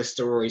thoughts on the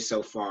story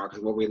so far?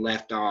 Because where we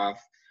left off,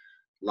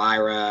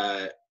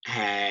 Lyra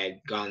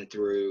had gone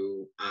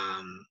through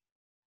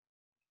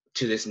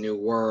to this new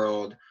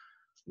world.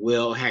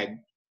 Will had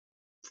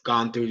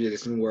gone through to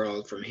this new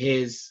world from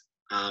his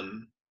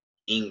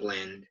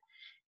England,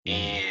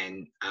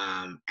 Mhm.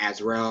 and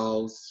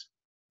Azrael's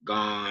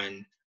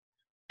gone.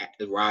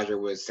 Roger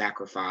was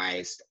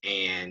sacrificed,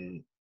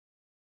 and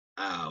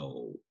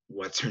oh,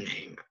 what's her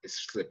name?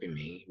 It's slipping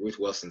me. Ruth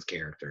Wilson's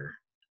character.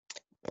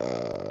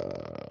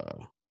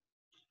 Uh,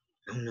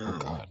 Oh oh no.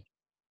 God.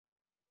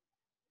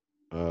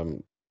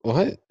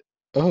 What?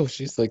 Oh,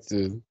 she's like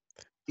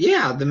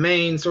Yeah, the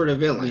main sort of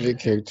the villain. big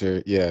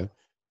character. Yeah.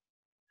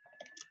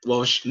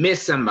 Well,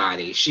 Miss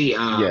Somebody.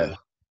 Yeah.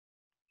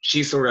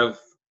 She sort of,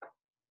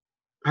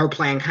 her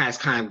plan has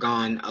kind of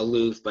gone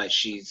aloof, but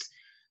she's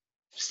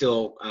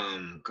still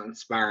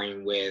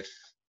conspiring with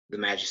the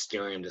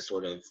Magisterium to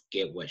sort of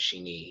get what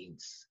she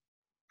needs.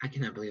 I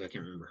cannot believe I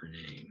can't remember her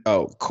name.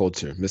 Oh,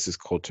 Coulter, Mrs.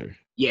 Coulter.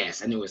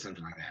 Yes, I knew it was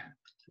something like that.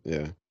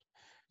 Yeah.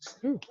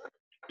 Ooh.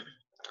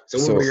 So,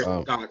 what were So,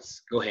 your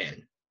thoughts? Go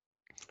ahead.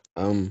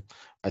 um,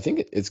 I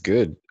think it's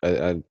good.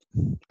 I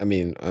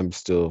mean, I'm,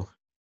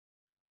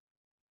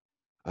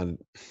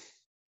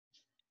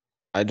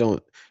 I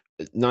don't,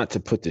 not to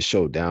put the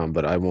show down,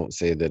 but I won't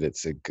say that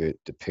it's a good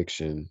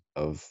depiction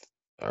of,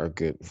 or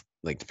good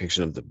like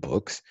depiction of the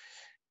books.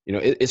 You know,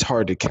 it's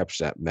hard to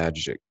capture that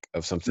magic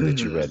of something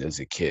that you Hmm. read as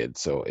a kid.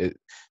 So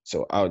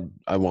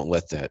I won't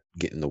let that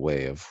get in the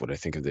way of what I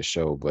think of the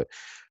show. But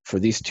for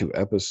these two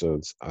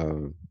episodes,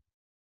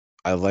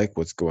 I like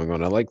what's going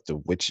on. I like the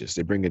witches.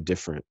 They bring a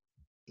different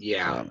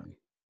Yeah.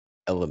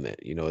 element.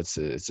 You know, it's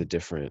a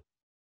different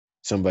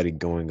somebody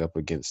going up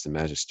against the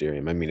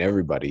magisterium. I mean,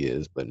 everybody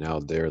is, but now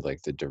they're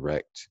like the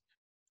direct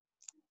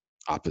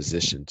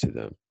opposition to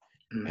them.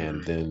 And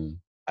Hmm.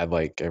 then I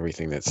like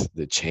everything that's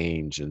the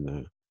change and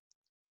the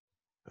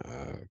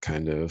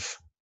kind of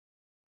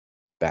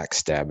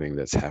backstabbing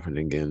that's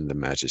happening in the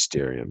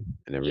magisterium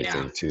and Yeah.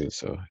 everything too.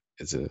 So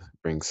it's a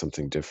brings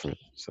something different.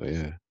 So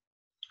yeah.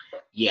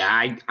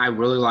 Yeah, I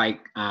really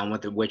like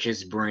what the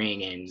witches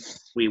bring, and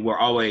we were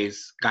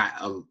always got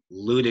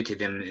alluded to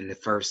them in the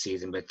first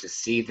season, but to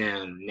see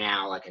them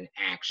now like in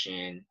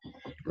action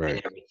and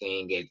Right.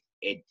 everything,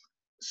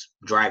 it's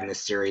driving the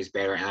series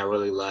better. And I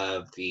really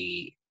love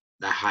the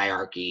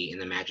hierarchy in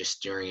the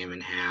magisterium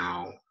and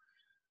how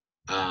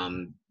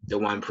the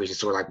one priest is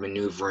sort of like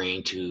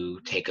maneuvering to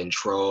take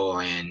control,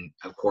 and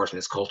of course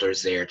Miss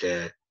Coulter's there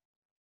to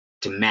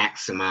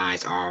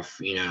maximize off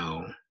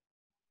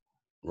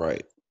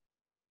Right.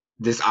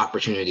 this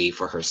opportunity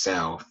for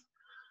herself.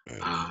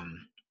 Right.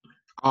 Um,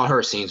 all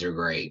her scenes are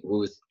great.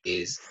 Ruth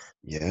is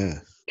Yeah.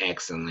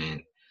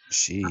 excellent.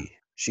 She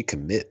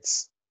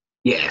commits.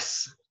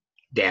 Yes,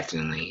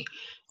 definitely.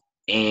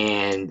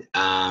 And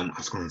I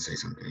was going to say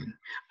something.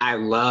 I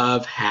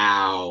love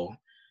how,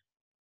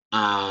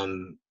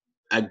 um,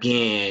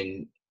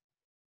 again,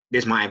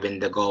 this might have been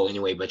the goal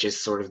anyway, but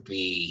just sort of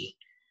the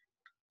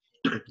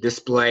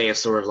display of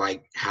sort of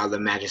like how the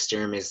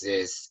magisterium is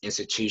this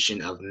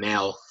institution of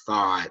male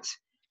thought,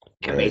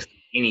 and Right.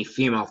 basically any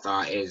female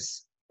thought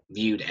is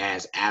viewed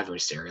as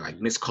adversary. Like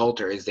Miss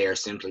Coulter is there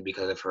simply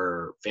because of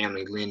her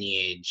family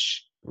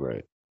lineage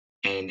Right.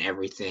 and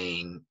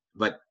everything,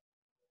 but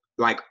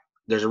like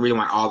there's a reason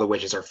why all the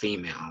witches are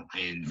female,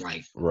 and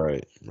like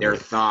Right. their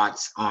Right.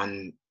 thoughts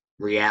on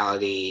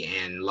reality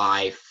and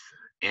life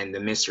and the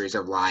mysteries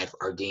of life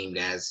are deemed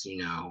as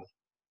Just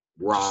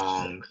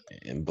wrong.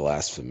 and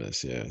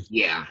blasphemous, yeah.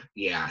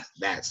 Yeah,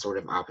 that sort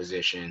of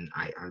opposition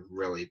I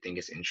really think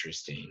is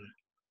interesting.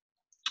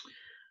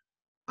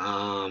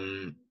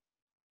 um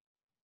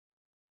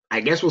I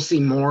guess we'll see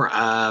more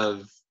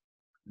of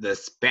the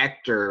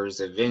specters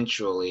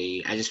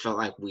eventually. I just felt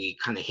like we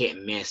kind of hit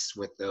and miss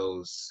with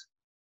those,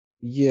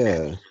 that Yeah.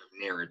 sort of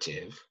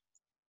narrative.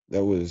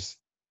 That was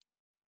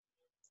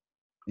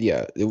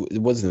yeah,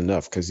 it wasn't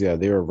enough because yeah,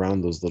 they were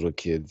around those little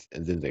kids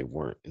and then they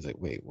weren't. It's like,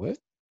 wait, what?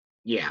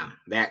 Yeah,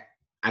 that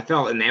I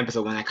felt in the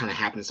episode when that kind of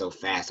happened so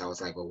fast. I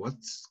was like, well,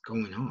 what's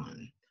going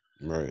on?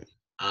 Right.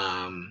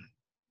 Um,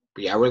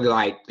 but yeah, I really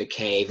like the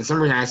cave. For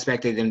some reason, I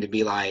expected them to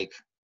be like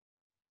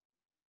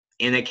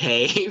in a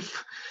cave,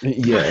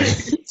 Yeah.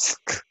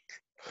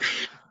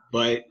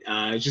 but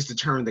it's just to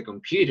turn the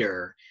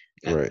computer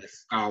that Right. the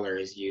scholar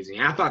is using.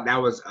 I thought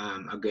that was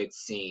a good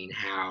scene.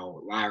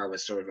 How Lyra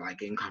was sort of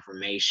like in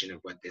confirmation of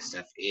what this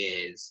stuff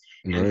is,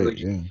 and Right. really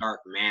just Yeah.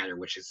 dark matter,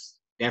 which is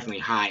definitely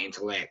high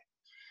intellect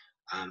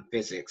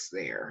physics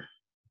there.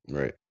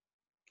 Right.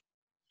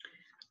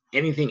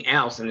 Anything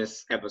else in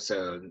this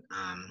episode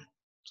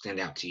stand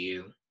out to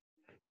you?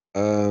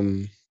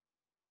 Um,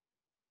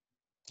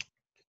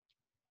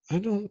 I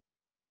don't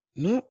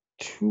not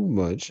too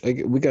much.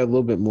 We got a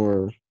little bit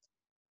more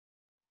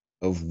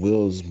of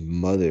Will's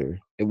mother.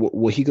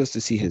 Well, he goes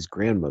to see his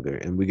grandmother,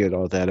 and we get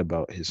all that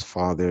about his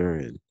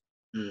father,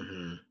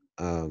 Hmm.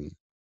 um,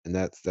 and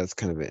that's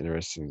kind of an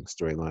interesting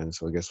storyline.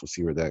 So I guess we'll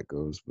see where that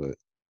goes. But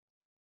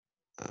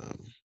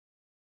um,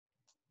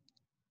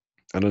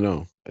 I don't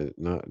know.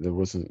 Not there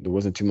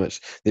wasn't too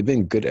much. They've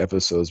been good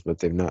episodes, but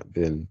they've not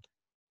been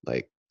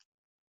like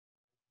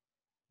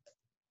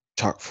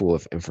chock full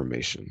of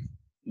information.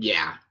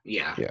 Yeah,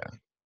 yeah, Yeah.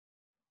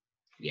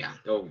 yeah.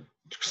 Oh,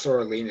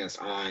 sort of leading us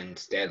on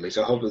steadily.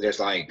 So hopefully there's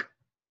like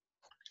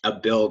a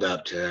build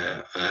up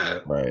to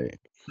a Right.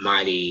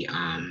 mighty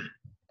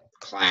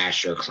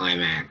clash or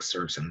climax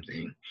or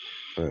something.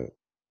 Right.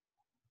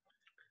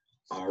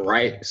 All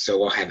right, so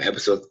we'll have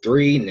episode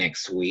 3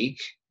 next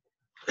week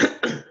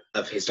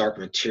of His Dark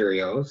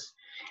Materials.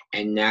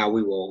 And now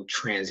we will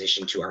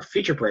transition to our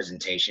feature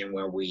presentation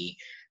where we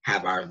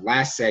have our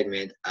last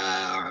segment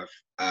of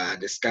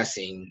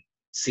discussing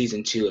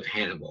season 2 of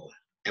Hannibal,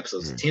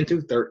 episodes 10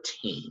 through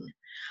 13.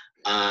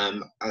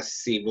 Let's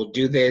see, we'll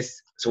do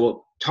this. So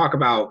we'll talk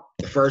about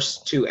the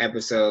first 2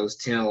 episodes,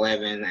 10 and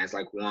 11, as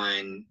like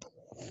one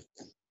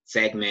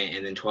segment,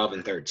 and then 12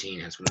 and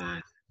 13 as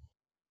one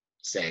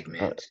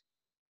segment.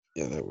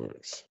 Yeah, that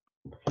works.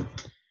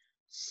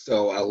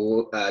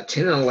 So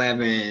 10 and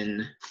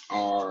 11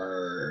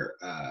 are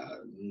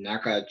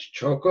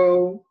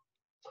Nakachoco.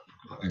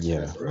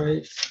 Yeah.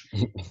 Right.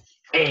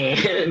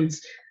 And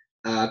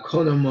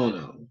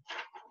Konomono.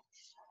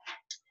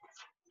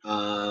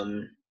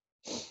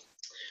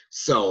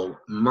 So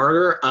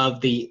murder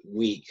of the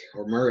week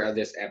or murder of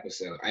this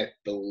episode. I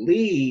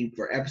believe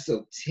for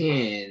episode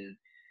 10,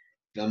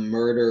 the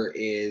murder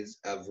is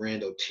of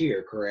Randall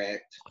Tier,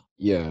 correct?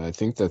 Yeah, I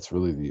think that's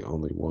really the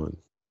only one.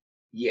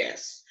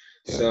 Yes.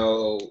 Yeah.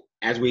 So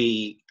as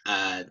we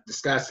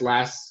discussed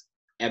last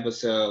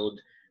episode,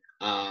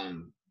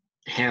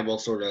 Hannibal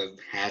sort of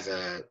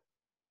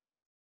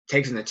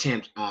takes an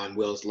attempt on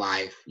Will's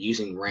life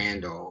using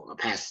Randall, a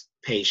past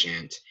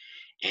patient,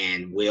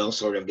 and Will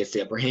sort of gets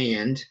the upper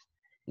hand.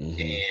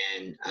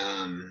 And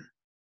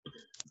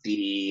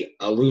the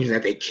illusion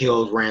that they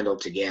killed Randall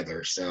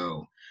together.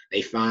 So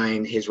they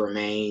find his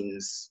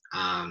remains,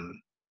 how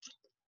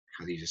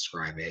do you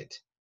describe it?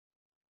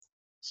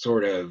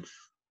 Sort of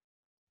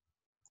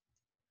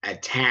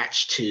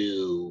attached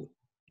to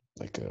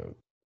like a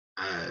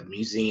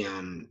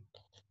museum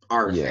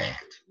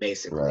artifact,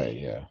 basically. Right,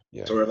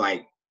 yeah. Sort of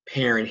like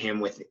pairing him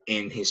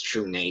within his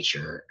true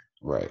nature.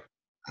 Right.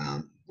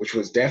 Which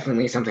was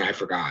definitely something I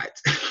forgot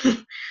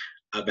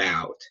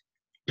about.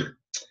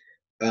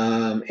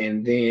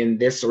 And then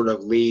this sort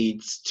of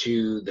leads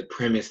to the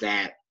premise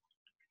that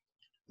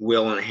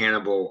Will and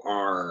Hannibal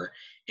are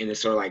in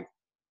this sort of like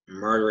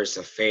murderous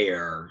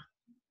affair,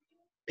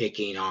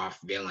 picking off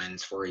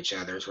villains for each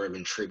other, sort of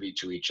in tribute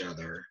to each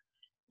other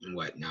and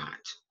whatnot.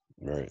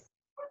 Right.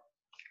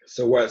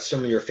 So what's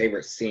some of your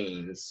favorite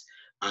scenes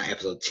on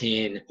episode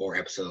 10 or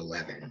episode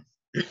 11?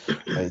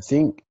 I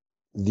think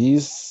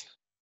these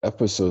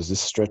episodes, this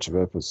stretch of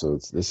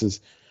episodes,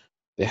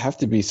 they have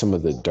to be some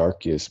of the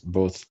darkest,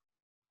 both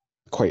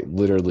quite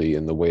literally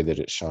in the way that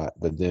it's shot,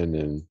 but then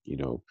in,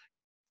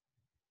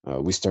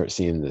 we start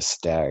seeing the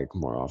stag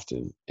more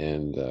often.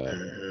 And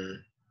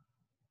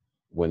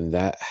when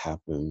that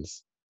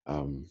happens,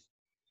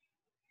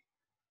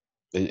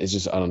 it's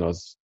just, I don't know,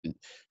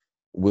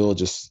 Will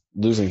just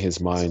losing his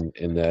mind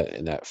in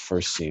that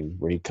first scene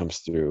where he comes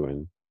through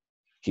and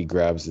he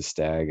grabs the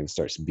stag and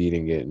starts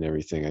beating it and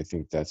everything. I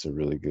think that's a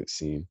really good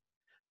scene.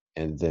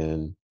 And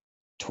then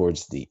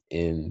towards the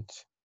end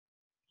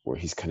where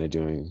he's kind of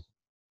doing,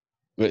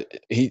 but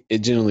it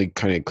generally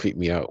kind of creeped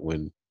me out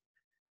when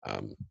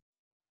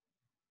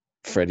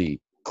Freddy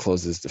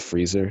closes the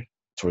freezer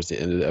towards the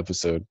end of the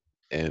episode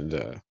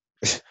and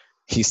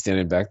he's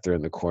standing back there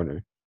in the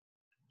corner.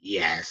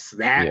 Yes,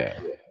 that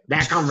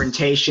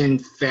confrontation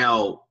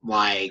felt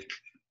like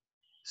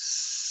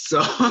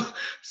so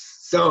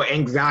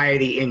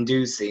anxiety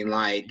inducing.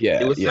 Like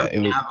it was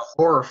something out of a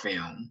horror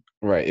film.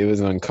 Right. It was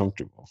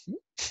uncomfortable.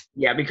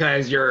 Yeah,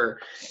 because you're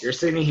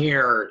sitting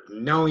here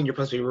knowing you're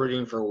supposed to be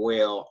rooting for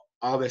Will.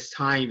 All this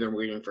time you've been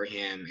rooting for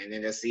him, and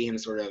then to see him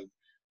sort of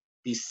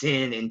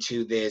descend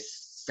into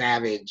this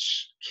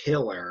savage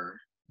killer.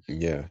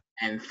 Yeah.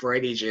 And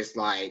Freddy just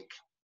like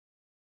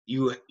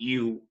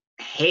you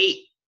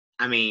hate.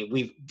 I mean,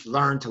 we've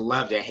learned to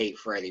love to hate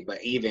Freddy,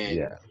 but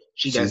even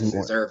she doesn't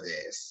deserve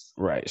this.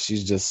 Right.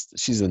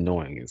 She's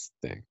annoying is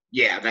the thing.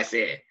 Yeah, that's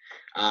it.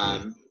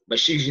 But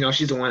she's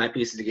the one that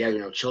pieces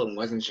together, Chilton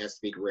wasn't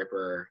just Big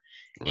Ripper.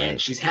 Right.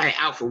 And she's had it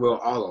out for Will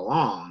all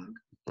along.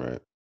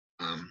 Right.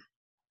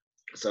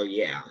 So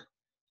yeah.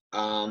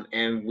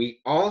 And we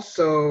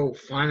also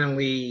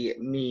finally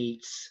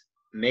meet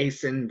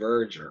Mason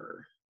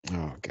Verger.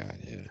 Oh God,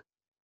 yeah.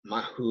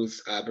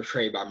 Who's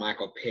portrayed by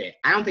Michael Pitt.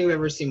 I don't think we've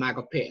ever seen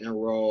Michael Pitt in a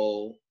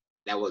role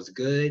that was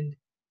good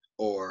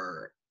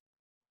or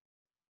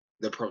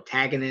the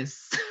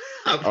protagonist.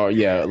 Oh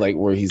yeah, like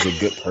where he's a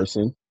good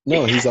person.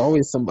 No, he's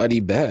always somebody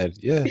bad.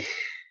 Yeah.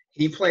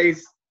 He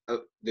plays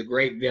the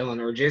great villain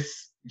or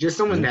just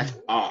someone that's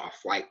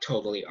off, like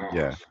totally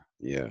off.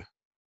 Yeah.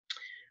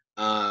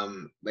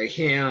 But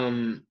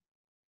him,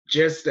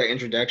 just the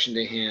introduction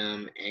to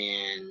him,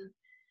 and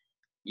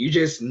you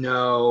just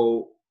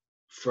know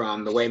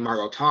from the way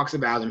Margot talks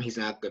about him, he's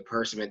not a good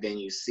person, but then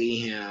you see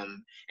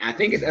him, and I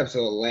think it's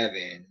episode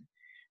 11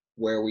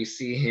 where we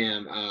see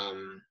him,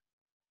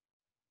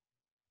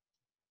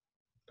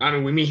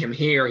 we meet him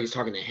here, he's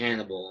talking to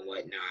Hannibal and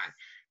whatnot,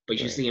 but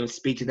you see him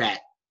speak to that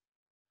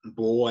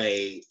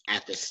boy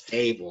at the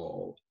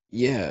stable.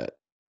 Yeah,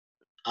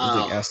 He's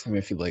like Oh, asking him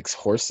if he likes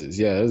horses.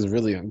 Yeah, it was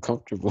really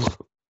uncomfortable.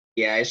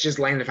 yeah, it's just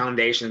laying the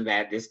foundation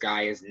that this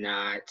guy is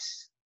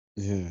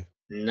Yeah.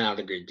 not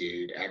a good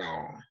dude at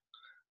all.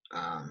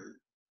 Um,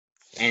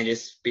 and it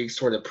speaks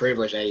toward the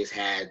privilege that he's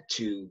had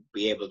to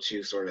be able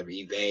to sort of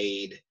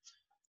evade,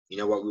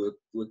 what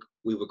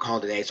we would call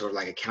today sort of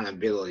like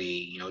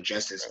accountability,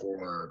 justice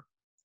for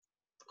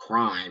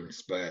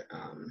crimes. But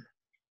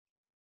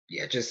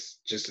yeah,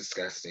 just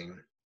disgusting.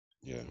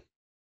 Yeah.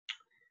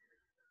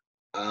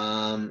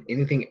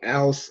 Anything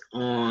else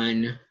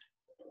on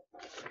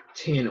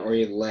 10 or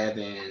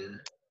 11?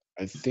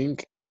 I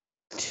think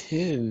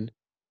 10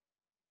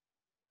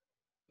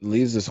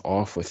 leaves us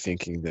off with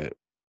thinking that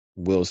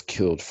Will's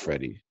killed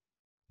Freddy.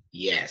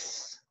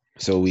 Yes.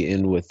 So we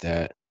end with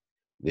that.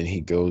 Then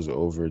he goes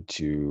over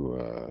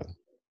to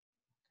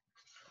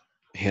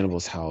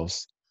Hannibal's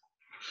house.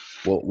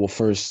 Well,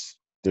 first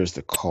there's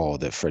the call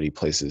that Freddy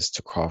places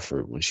to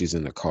Crawford when she's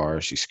in the car.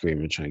 She's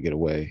screaming, trying to get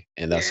away,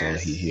 and that's all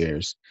he Yes.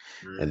 hears.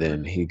 And Mm-hmm.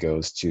 then he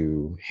goes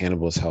to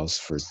Hannibal's house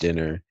for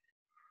dinner,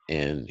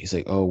 and he's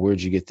like, "Oh,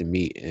 where'd you get the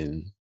meat?"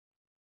 And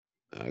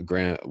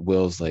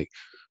Will's like,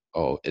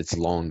 "Oh, it's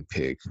long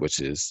pig," which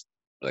is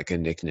like a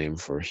nickname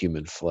for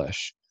human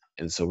flesh.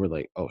 And so we're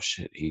like, "Oh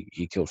shit,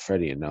 he killed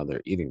Freddy, and now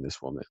they're eating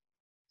this woman."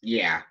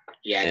 Yeah,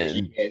 yeah, because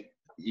And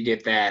you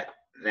get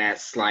that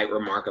slight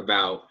remark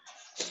about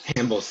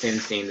Hannibal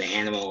sensing the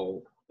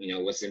animal,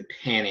 was in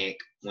panic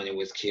when it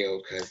was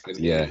killed because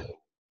yeah,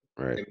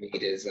 right, the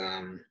meat is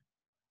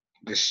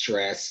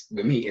distressed.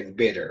 The meat is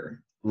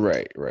bitter.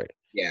 right.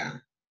 Yeah.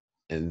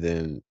 And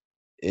then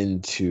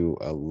into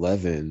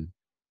 11,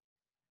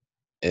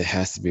 it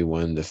has to be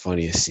one of the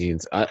funniest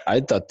scenes. I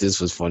thought this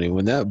was funny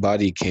when that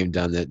body came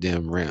down that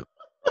damn ramp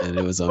and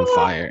it was on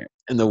fire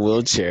in the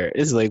wheelchair.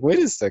 It's like, wait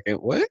a second,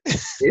 what?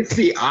 It's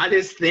the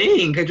oddest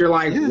thing because you're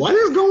like, Yeah, what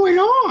is going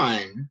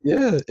on?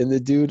 yeah. And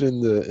the dude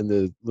in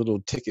the little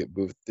ticket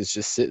booth is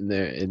just sitting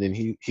there, and then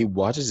he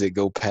watches it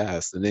go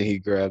past, and then he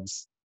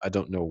grabs I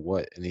don't know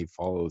what, and he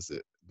follows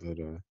it. But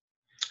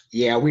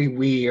Yeah,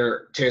 we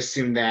are to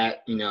assume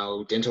that,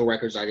 dental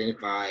records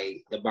identify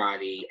the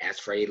body as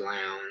Freddie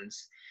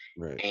Lowndes,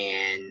 right,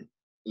 and,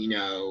 you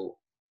know,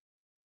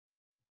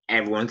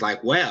 everyone's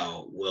like,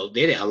 well, Will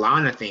did it.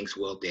 Alana thinks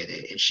Will did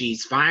it. And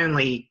she's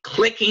finally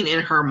clicking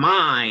in her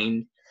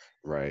mind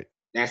right,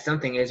 that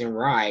something isn't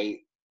right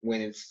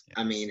when yes,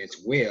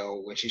 it's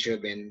Will, when she should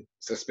have been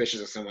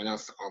suspicious of someone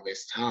else all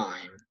this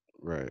time.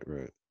 right,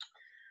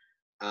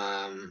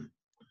 Um,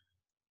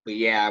 but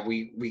yeah,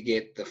 we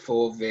get the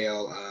full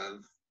veil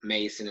of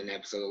Mason in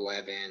episode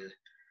 11.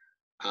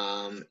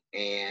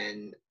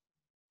 And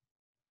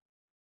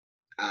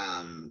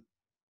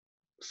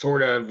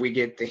sort of we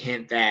get the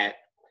hint that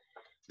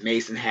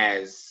Mason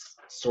has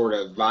sort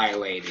of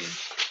violated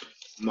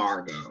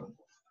Margot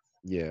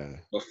yeah,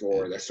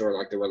 before. and That's sort of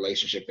like the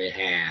relationship they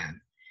had.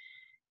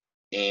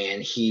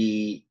 And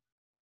he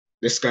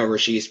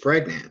discovers she's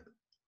pregnant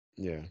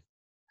yeah,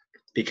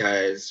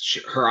 because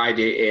her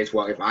idea is,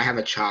 well, if I have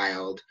a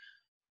child,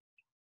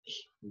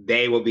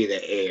 they will be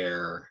the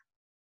heir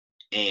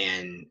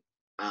and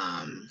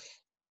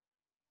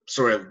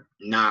sort of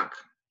knock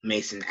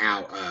Mason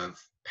out of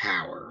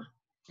power.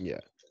 yeah.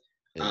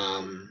 And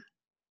Um,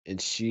 and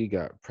she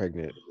got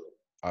pregnant,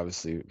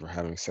 obviously for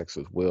having sex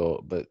with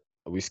Will, but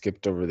we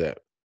skipped over that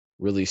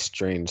really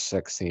strange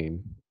sex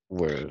scene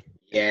where,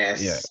 yeah,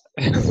 yes,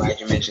 I'm glad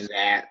you mentioned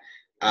that.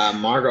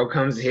 Margot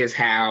comes to his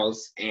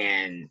house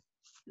and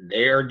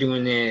they're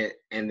doing it,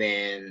 and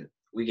then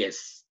we get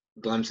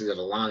glimpses of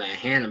Alana and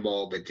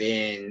Hannibal, but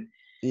then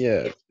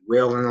yeah, it's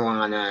Will and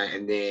Alana,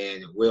 and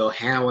then Will,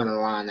 Hannibal, and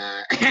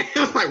Alana.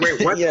 I'm like,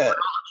 wait, what's yeah.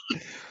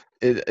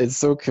 It's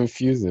so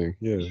confusing.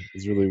 Yeah,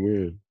 it's really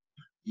weird.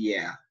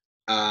 yeah.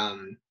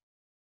 Um,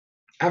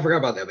 I forgot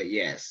about that, but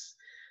yes.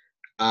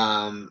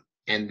 And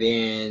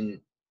then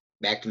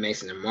back to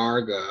Mason and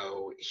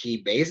Margot, he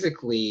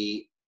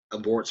basically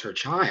aborts her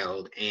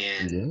child,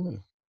 and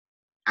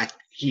Yeah,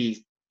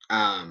 he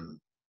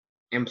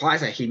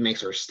implies that he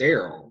makes her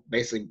sterile,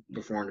 basically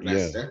performed a yeah,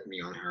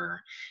 vasectomy on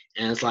her,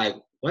 and it's like,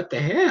 what the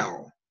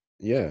hell?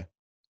 yeah,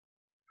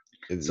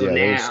 So yeah.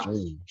 That was now,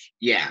 strange.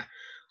 yeah,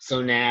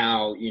 so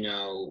now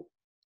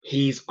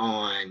he's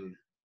on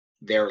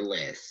their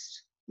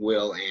list,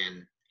 Will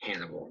and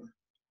Hannibal.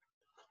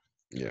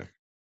 Yeah,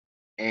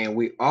 And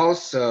we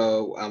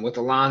also, with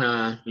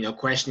Alana,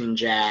 questioning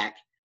Jack,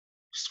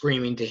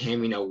 screaming to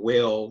him,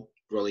 Will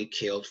really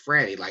killed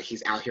Freddy. Like,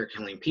 he's out here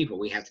killing people.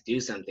 We have to do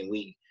something.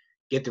 We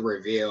get the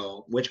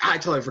reveal, which I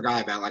totally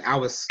forgot about. Like, I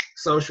was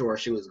so sure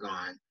she was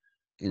gone.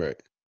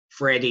 right,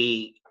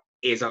 Freddy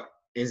is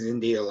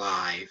indeed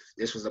alive.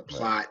 This was a right.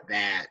 plot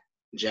that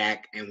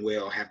Jack and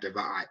Will have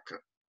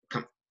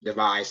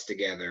devised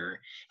together.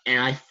 And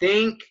I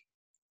think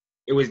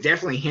it was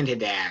definitely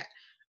hinted at.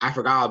 I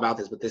forgot all about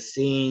this, but the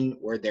scene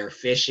where they're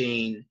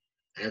fishing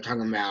and they're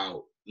talking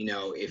about,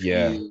 if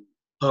Yeah, you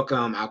hook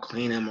them, I'll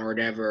clean them or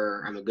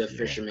whatever. I'm a good yeah,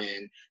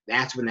 fisherman.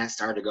 That's when that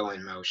started to go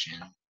in motion.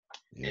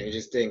 And it yeah.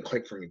 just didn't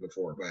click for me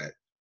before, but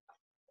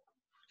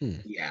Hmm.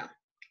 yeah.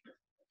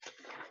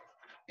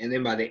 And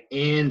then by the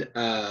end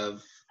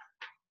of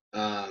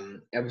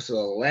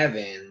episode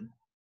 11,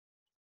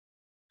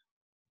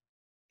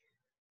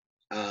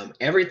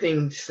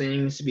 everything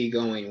seems to be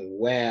going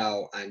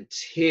well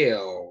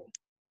until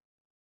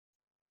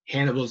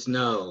Hannibal's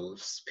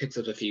nose picks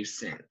up a few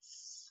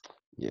scents.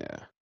 Yeah.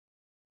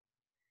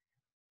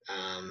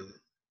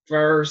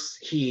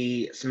 First,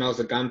 he smells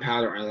the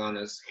gunpowder on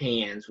Lana's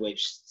hands,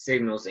 which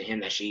signals to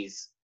him that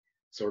she's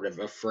sort of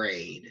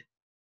afraid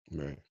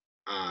Right.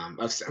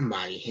 of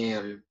somebody,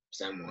 him,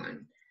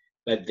 someone.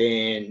 But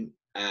then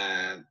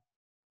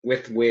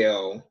with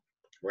Will,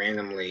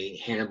 randomly,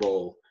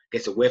 Hannibal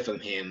gets a whiff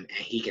of him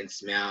and he can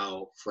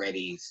smell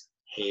Freddy's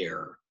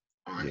hair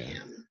on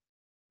him,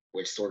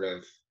 which sort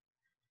of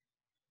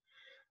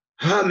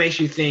makes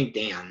you think,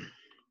 damn.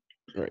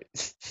 Right.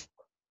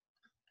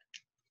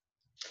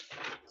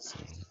 So.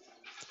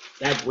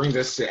 That brings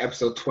us to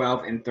episode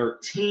 12 and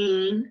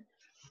 13.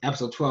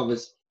 Episode 12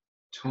 is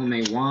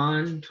Tome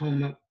Wan.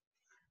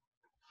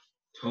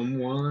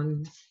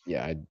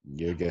 Yeah,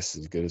 your guess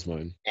is as good as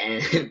mine.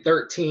 And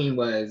 13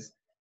 was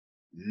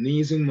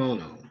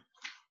Mizumono.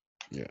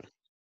 Yeah.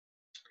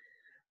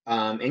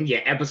 And yeah,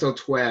 episode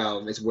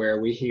 12 is where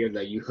we hear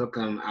the You Hook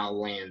 'em, I'll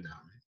Land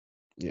 'em.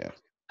 Yeah.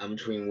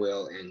 Between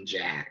Will and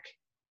Jack.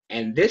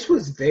 And this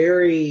was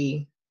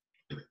very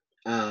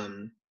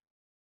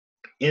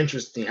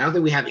interesting. I don't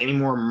think we have any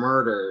more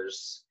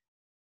murders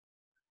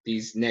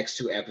these next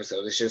two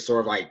episodes. It's just sort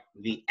of like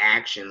the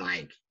action,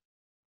 like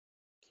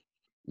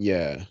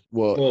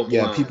Well,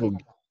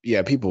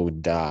 people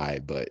die,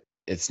 but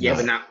it's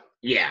not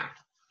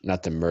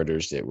the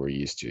murders that we're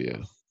used to.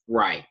 Yeah.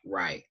 Right.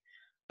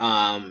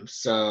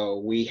 So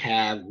we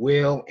have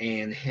Will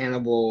and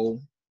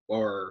Hannibal,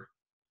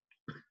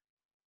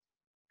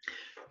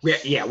 we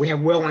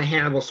have Will and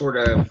Hannibal sort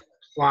of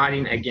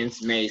plotting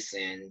against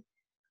Mason.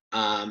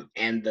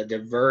 And the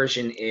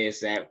diversion is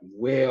that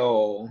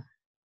Will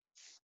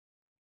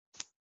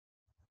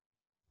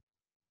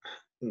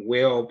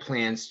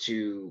plans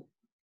to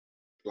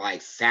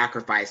like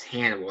sacrifice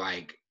Hannibal,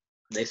 like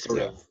they sort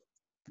of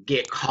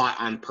get caught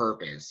on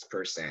purpose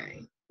per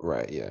se.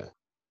 Right, yeah.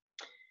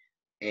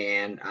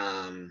 And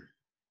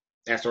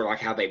that's sort of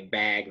like how they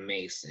bag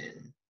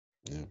Mason.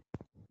 Yeah.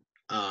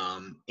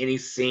 Any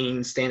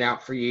scenes stand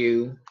out for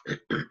you?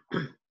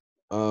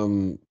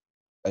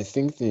 I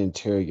think the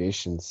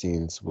interrogation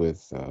scenes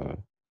with the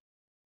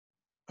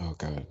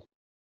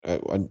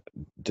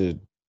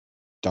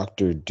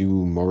Dr.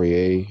 Du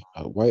Maurier,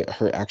 why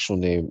her actual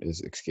name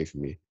is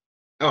escaping me.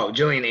 Oh,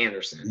 Gillian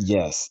Anderson.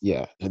 Yes,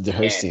 yeah.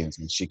 Her scenes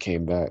when she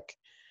came back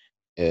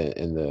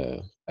in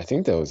the, I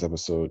think that was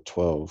episode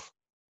 12.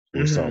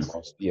 We saw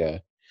most,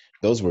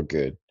 those were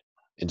good.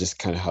 And just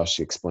kind of how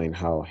she explained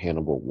how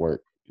Hannibal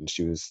worked. And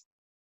she was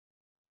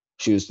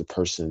the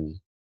person,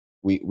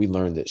 we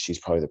learned that she's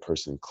probably the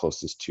person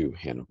closest to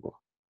Hannibal.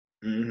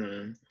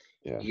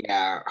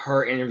 Yeah,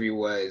 her interview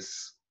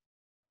was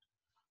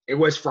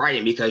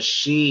frightening because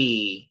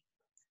she's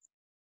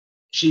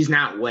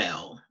not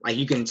well. Like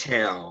you can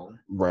tell.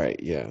 Right,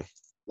 yeah.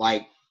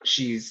 Like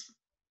she's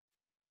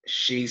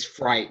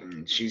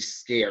frightened. She's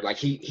scared. Like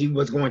he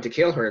was going to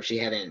kill her if she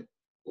hadn't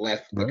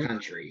left the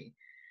country.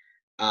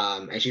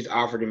 And she's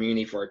offered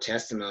immunity for her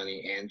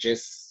testimony, and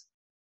just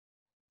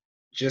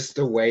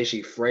the way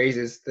she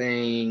phrases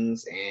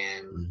things,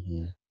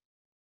 and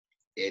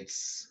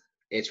it's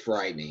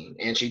frightening.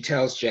 And she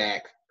tells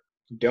Jack,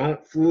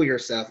 don't fool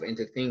yourself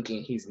into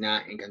thinking he's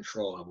not in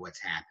control of what's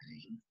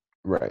happening.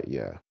 Right,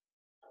 yeah.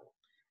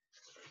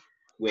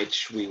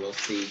 Which we will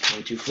see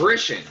come to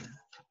fruition.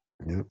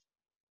 Yep.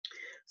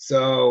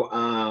 So,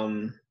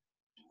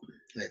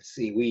 let's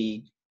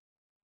see.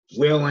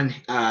 Will and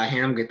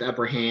Hannibal get the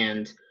upper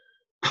hand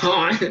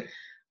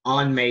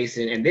on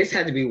Mason, and this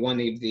had to be one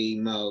of the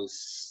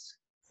most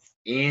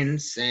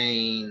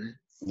insane.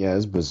 Yeah,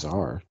 it's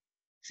bizarre.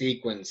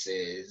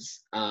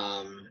 Sequences.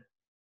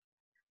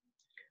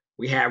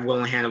 We have Will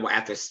and Hannibal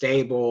at the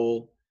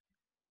stable.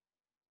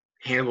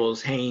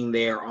 Hannibal's hanging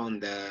there on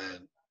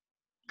the,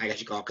 I guess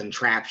you call it,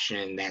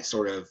 contraption that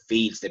sort of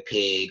feeds the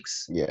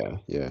pigs. Yeah.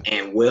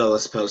 And Will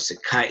is supposed to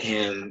cut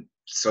him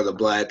so the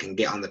blood can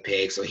get on the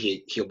pig, so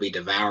he'll be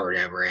devoured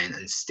ever. And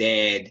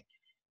instead,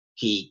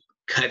 he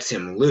cuts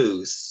him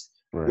loose.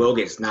 Right. Will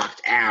gets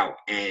knocked out,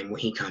 and when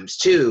he comes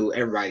to,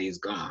 everybody's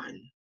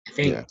gone. I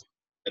think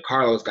the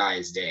Carlos guy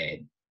is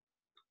dead.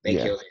 They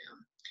kill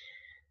him.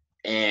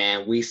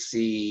 And we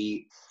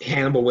see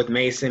Hannibal with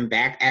Mason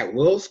back at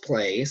Will's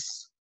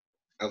place,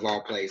 of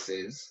all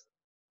places.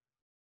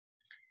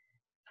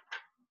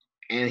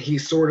 And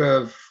he's sort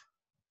of...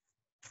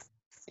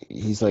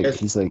 He's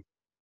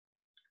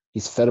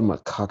fed him a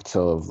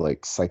cocktail of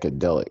like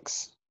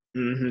psychedelics.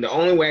 The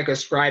only way I could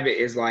describe it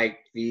is like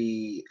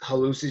the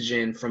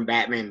hallucinogen from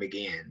Batman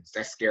Begins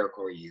that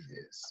Scarecrow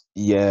uses.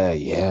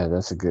 Yeah,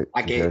 that's a good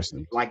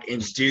comparison. Like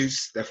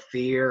induce the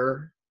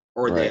fear,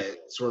 or the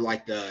sort of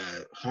like the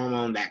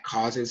hormone that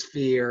causes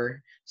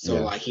fear.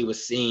 So like he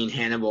was seeing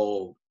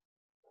Hannibal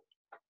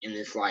in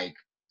this like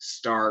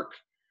stark,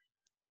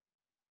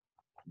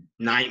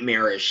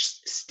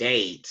 nightmarish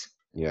state,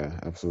 Yeah,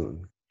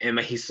 absolutely. And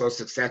but he's so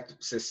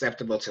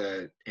susceptible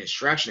to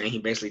instruction, and he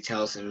basically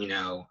tells him,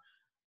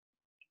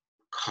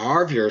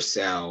 carve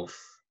yourself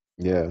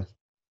Yeah.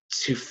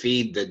 to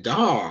feed the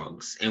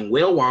dogs. And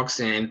Will walks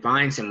in and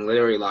finds him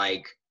literally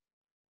like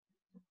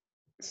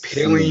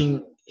Feeding.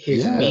 peeling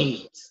his Yeah.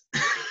 meat.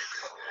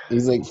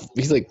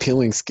 He's like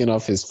peeling skin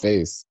off his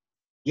face.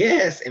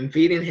 Yes, and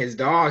feeding his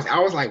dogs. I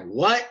was like,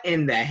 what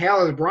in the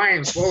hell is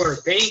Bryan Fuller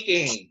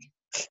thinking?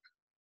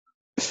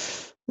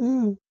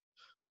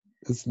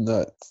 It's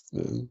nuts,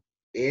 man.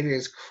 It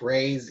is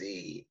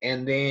crazy.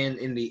 And then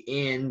in the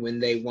end, when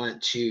they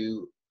want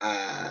to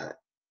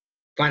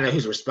find out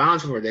who's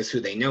responsible for this, who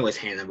they know is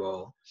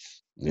Hannibal,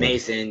 Yeah.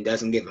 Mason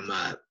doesn't give him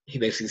up. He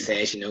basically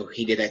says,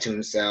 he did that to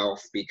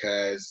himself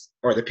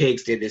or the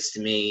pigs did this to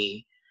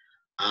me.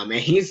 And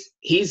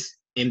he's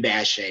in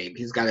bad shape.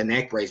 He's got a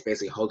neck brace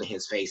basically holding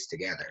his face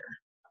together.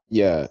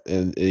 Yeah,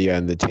 and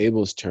the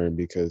tables turn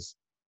because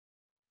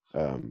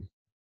um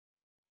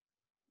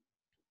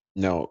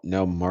now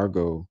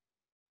Margot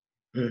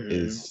Mm-hmm.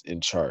 is in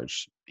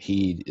charge.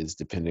 He is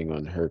depending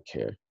on her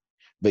care.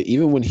 But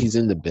even when he's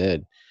in the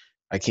bed,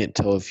 I can't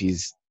tell if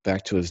he's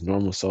back to his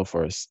normal self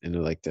or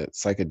in like that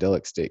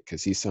psychedelic state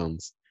because he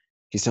sounds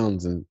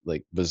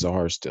like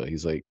bizarre still.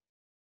 He's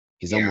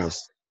Yeah,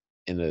 almost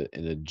in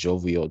a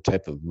jovial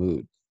type of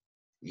mood.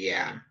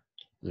 yeah.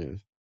 Yeah.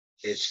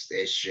 It's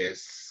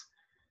just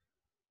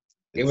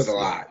it was It's a yeah.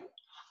 lot.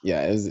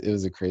 Yeah, it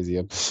was a crazy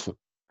episode.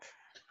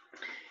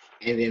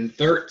 And then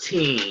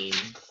 13,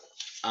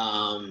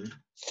 um,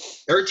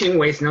 13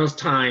 wastes no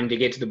time to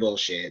get to the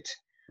bullshit.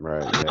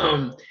 Right, yeah.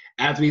 Um,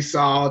 as we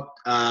saw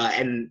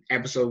in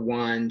episode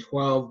 1,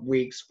 12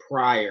 weeks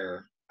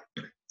prior,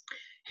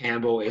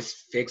 Hannibal is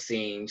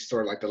fixing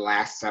sort of like the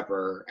Last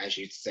Supper, as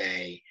you'd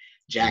say.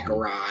 Jack Hmm.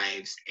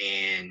 arrives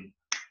and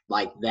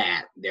like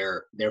that,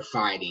 they're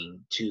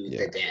fighting to the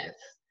Yeah, death.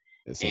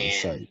 it's on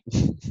And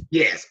site.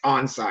 yes,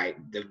 on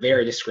site, the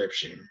very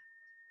description.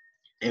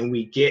 And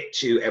we get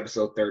to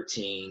episode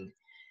 13,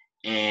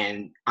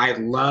 and I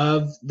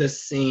love the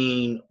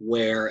scene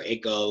where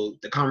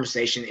the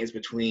conversation is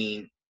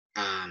between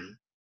um,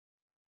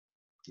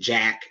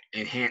 Jack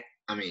and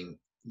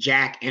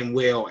Jack and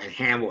Will and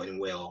Hannibal and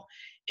Will,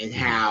 and Hmm.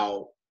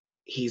 how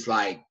he's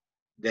like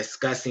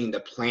discussing the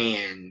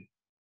plan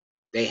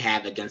they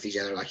have against each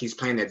other. Like he's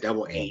playing a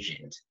double Yeah,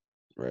 agent.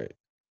 right.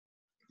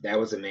 That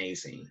was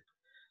amazing.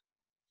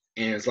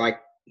 And it's like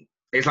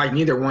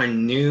neither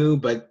one knew,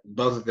 but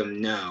both of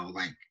them know.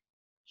 Like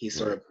he's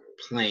sort Right. of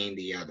playing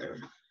the other.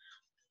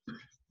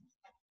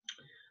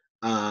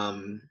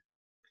 Um,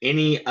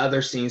 any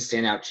other scenes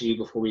stand out to you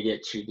before we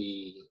get to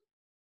the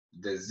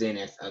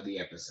zenith of the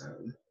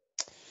episode?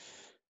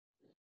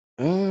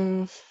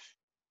 Uh,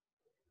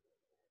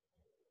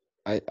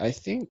 I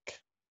think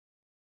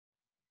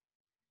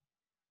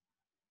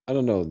I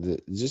don't know. The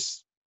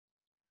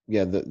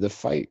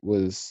fight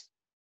was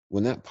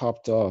when that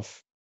popped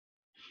off.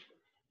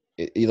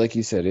 Like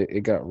you said,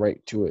 it got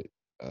right to it.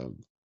 Um,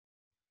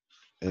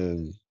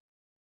 and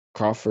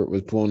Crawford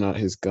was pulling out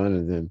his gun,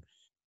 and then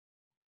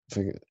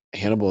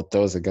Hannibal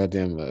throws a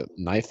goddamn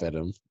knife at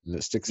him, and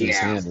it sticks in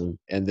his Yeah, hand,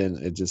 and then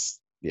it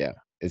just yeah,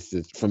 it's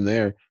just from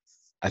there.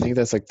 I think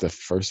that's like the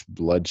first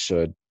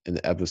bloodshed in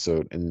the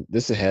episode, and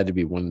this had to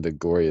be one of the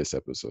goriest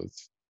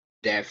episodes.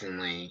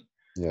 definitely.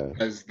 Yeah,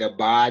 Because the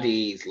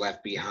bodies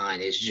left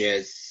behind is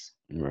just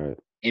right.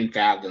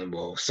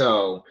 unfathomable.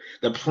 So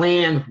the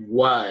plan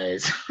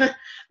was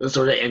to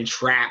sort of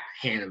entrap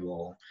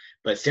Hannibal,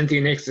 but Cynthia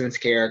Nixon's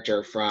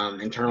character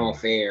from Internal Yeah,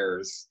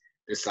 Affairs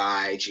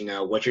decides,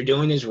 what you're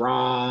doing is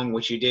wrong.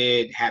 What you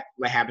did,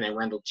 what happened at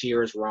Randall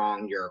Tier is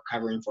wrong. You're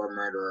covering for a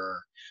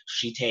murderer.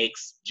 She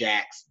takes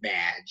Jack's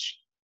badge.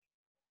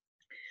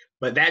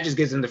 But that just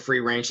gives him the free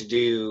range to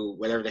do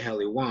whatever the hell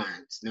he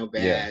wants. No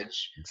yeah,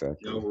 badge, no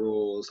exactly.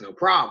 rules, no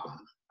problem.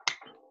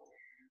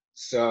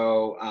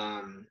 So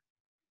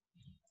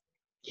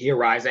he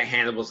arrives at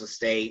Hannibal's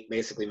estate,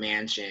 basically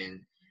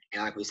mansion,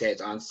 and like we said,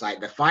 it's on site.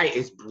 The fight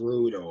is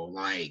brutal,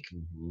 like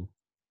Hmm.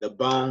 the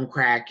bone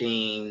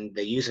cracking,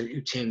 the use of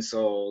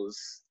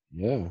utensils,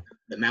 Yeah,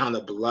 the amount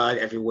of blood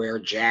everywhere.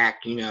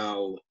 Jack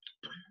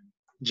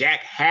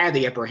had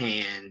the upper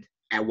hand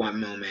at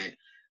one moment,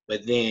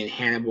 but then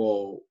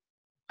Hannibal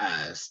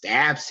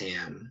stabs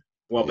him.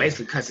 Well, yeah,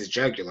 basically cuts his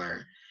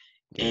jugular,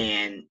 yeah,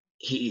 and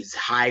he's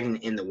hiding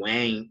in the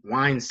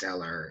wine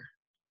cellar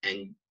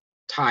and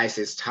ties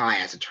his tie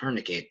as a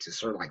tourniquet to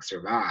sort of like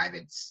survive.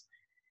 It's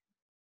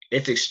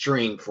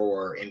extreme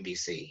for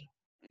NBC.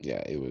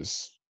 yeah. It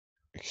was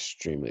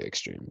extremely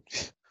extreme.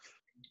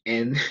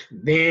 And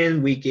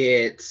then we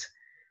get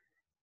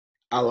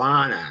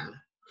Alana,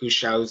 who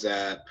shows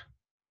up,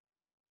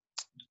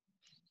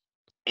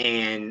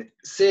 and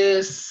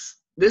sis,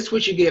 this is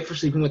what you get for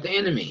sleeping with the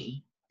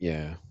enemy.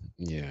 Yeah,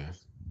 yeah,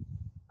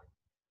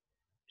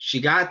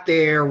 She got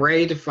there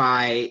ready to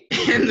fight,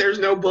 and there's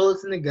no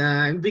bullets in the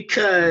gun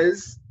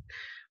because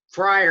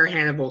prior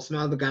Hannibal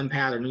smelled the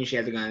gunpowder, knew she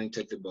had the gun, and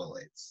took the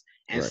bullets.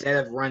 And right.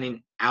 instead of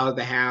running out of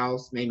the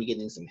house, maybe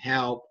getting some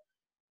help,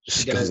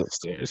 She goes does.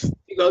 upstairs.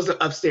 She goes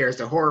upstairs,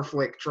 the horror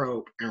flick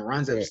trope, and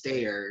runs Right.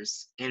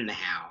 upstairs in the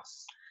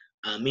house.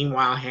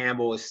 Meanwhile,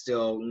 Hannibal is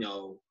still,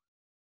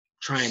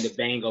 trying to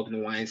bang open the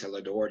wine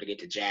cellar door to get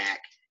to Jack.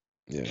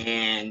 Yeah.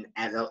 And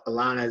as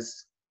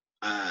Alana's,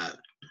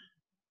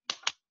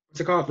 what's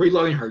it called,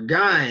 reloading her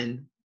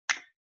gun,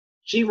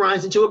 she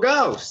runs into a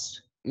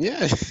ghost.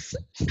 Yeah.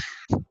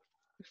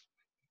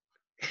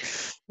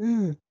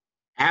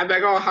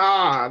 Abigail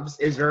Hobbs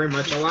is very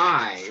much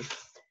alive.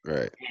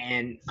 Right.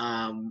 And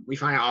we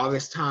find out all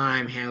this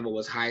time Hannibal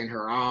was hiding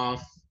her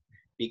off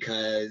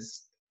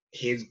because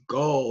his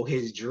goal,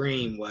 his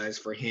dream was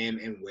for him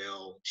and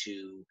Will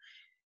to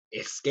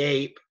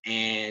escape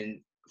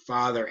and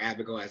father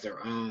Abigail as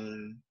their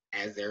own,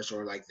 as they're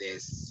sort of like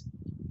this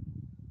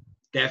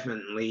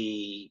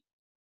definitely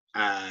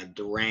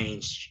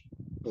deranged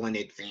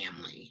blended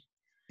family.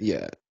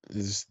 Yeah.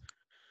 This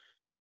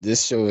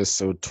show is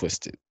so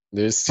twisted.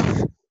 There's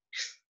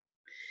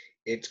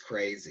It's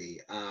crazy.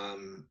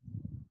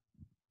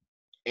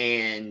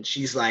 And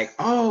she's like,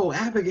 "Oh,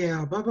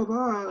 Abigail, blah blah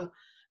blah,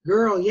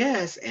 girl,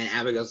 yes." And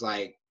Abigail's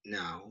like,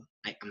 "No,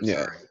 I'm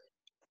sorry."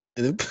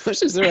 And it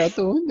pushes her out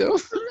the window.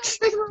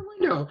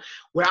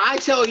 When I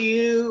tell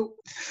you,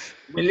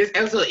 when this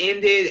episode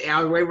ended and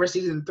I was waiting for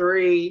season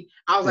 3,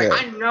 I was like,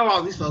 I know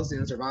all these folks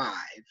didn't survive.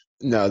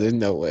 No, there's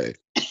no way.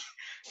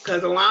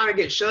 Because Alana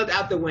gets shoved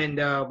out the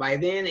window. By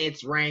then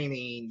it's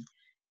raining,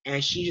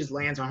 and she just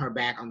lands on her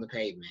back on the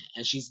pavement.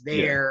 And she's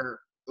there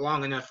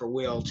long enough for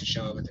Will to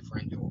show up at the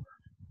front door.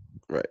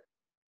 Right.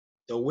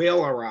 The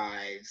Will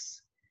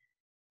arrives,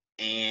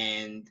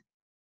 and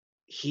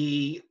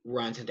he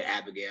runs into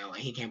Abigail,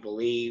 and he can't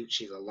believe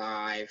she's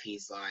alive.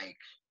 He's like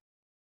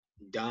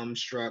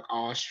dumbstruck,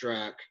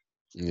 awestruck.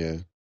 Yeah.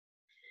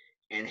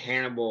 And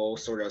Hannibal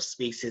sort of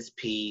speaks his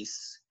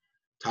piece,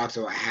 talks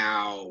about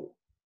how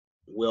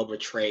Will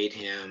betrayed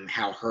him,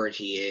 how hurt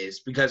he is.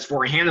 Because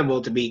for Hannibal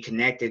to be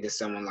connected to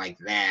someone like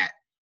that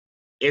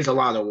is a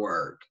lot of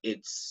work.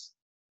 It's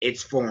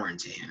foreign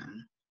to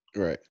him.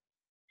 Right.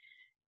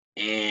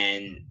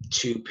 And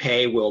to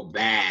pay Will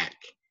back,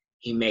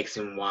 he makes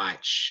him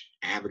watch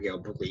Abigail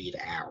bleed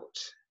out.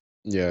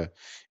 Yeah.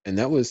 And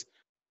that was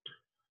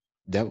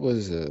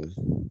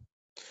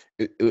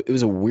it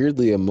was a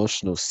weirdly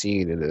emotional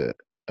scene, and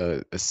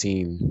a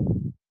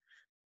scene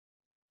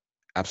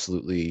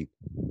absolutely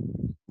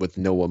with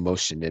no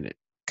emotion in it,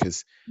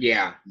 because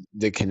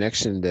the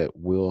connection that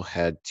Will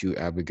had to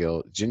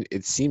Abigail,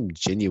 it seemed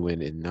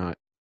genuine and not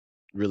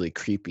really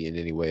creepy in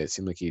any way. It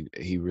seemed like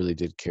he really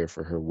did care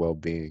for her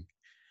well-being,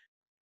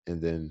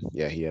 and then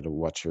he had to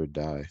watch her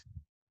die.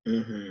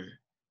 Mm-hmm.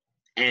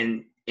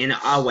 And in an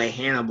odd way,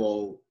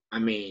 Hannibal, I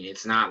mean,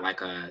 it's not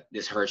like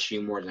this hurts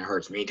you more than it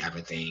hurts me type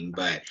of thing,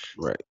 but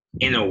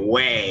in a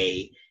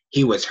way,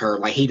 he was hurt.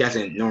 Like, he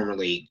doesn't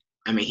normally,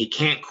 I mean, he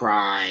can't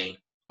cry,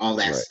 all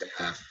that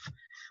stuff,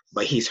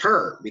 but he's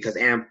hurt because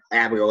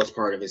Abigail is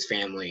part of his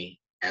family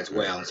as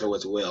well, and so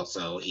is Will.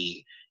 So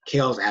he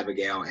kills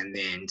Abigail and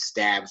then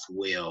stabs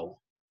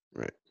Will.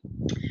 Right.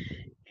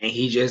 And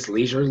he just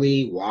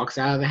leisurely walks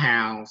out of the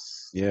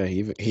house. Yeah,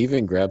 he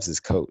even grabs his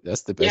coat.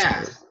 That's the best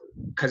part.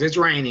 Because it's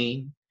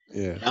raining.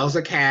 Yeah. Hails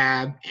a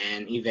cab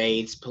and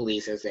evades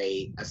police as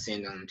they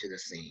ascend onto the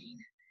scene.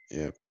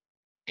 Yeah.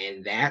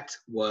 And that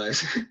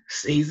was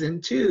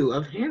season 2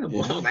 of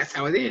Hannibal. Yeah. That's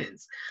how it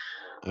ends.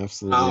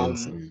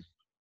 Absolutely.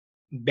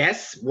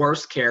 Best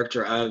worst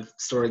character of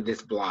sort of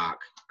this block,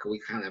 because we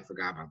kind of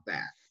forgot about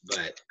that.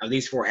 But of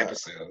these 4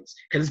 episodes,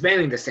 because it's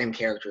mainly the same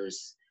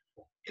characters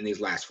in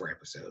these last 4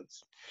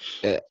 episodes.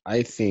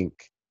 I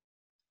think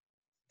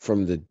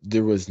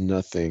there was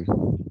nothing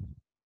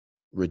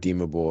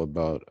redeemable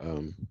about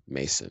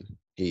Mason.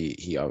 He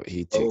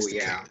takes the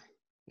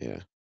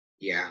cake.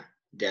 Yeah,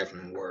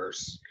 definitely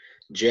worse.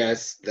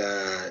 Just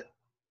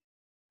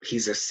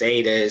he's a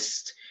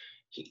sadist.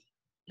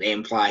 They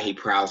imply he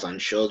prowls on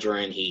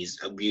children. He's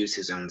abused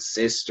his own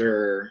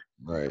sister.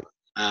 Right.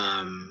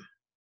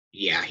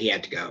 Yeah, he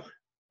had to go.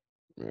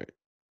 Right.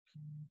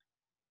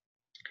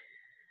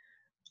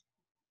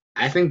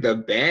 I think the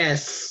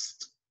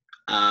best,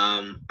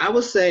 I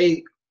would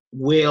say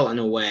Will in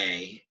a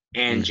way,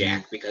 and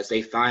Jack, because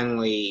they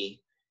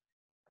finally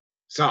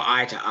saw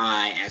eye to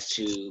eye as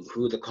to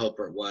who the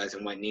culprit was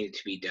and what needed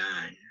to be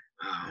done.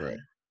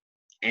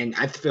 And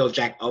I feel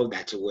Jack owed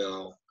that to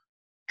Will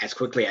as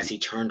quickly as he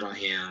turned on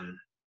him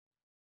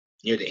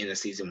near the end of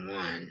season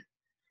 1.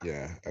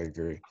 Yeah, I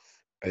agree.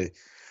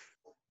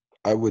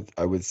 I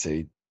would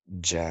say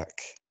Jack,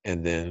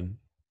 and then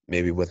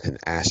maybe with an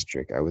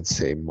asterisk, I would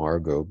say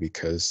Margot,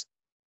 because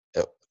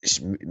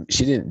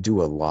she didn't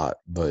do a lot,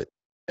 but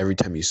every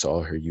time you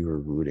saw her, you were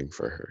rooting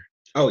for her.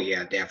 Oh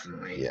yeah,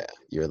 definitely. Yeah,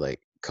 you're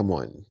like, come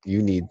on,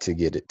 you need to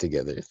get it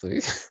together.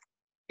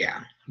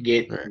 Yeah,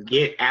 get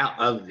out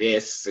of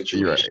this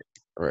situation.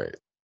 Right.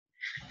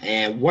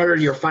 And what are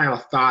your final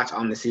thoughts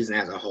on the season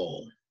as a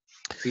whole?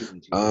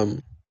 Season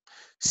 2.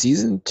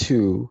 Season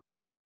 2.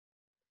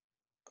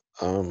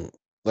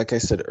 Like I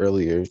said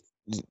earlier,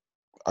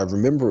 I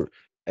remember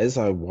as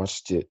I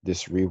watched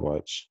this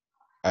rewatch,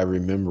 I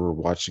remember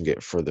watching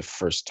it for the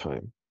first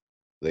time.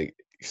 Like,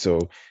 so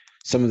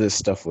some of this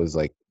stuff was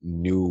like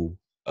new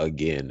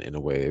again in a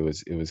way. It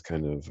was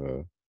kind of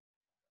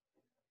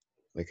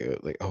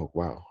like, oh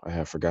wow, I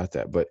have forgot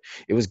that. But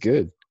it was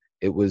good.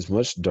 It was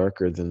much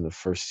darker than the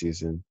first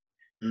season,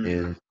 Hmm.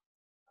 and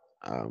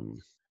um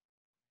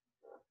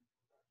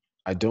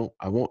I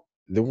won't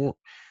there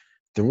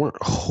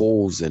weren't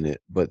holes in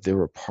it, but there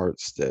were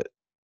parts that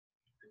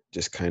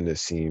just kind of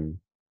seem,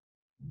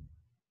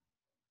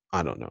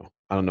 I don't know.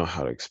 I don't know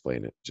how to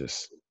explain it.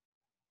 Just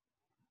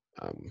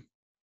um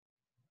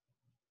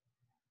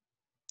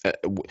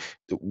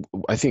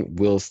I think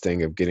Will's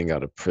thing of getting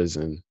out of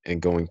prison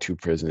and going to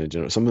prison in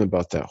general, something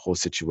about that whole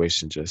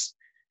situation, just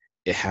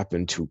it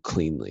happened too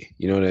cleanly.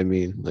 You know what I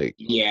mean? Like,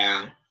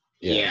 Yeah,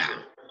 yeah, yeah.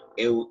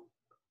 It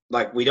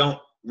like we don't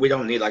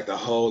need like the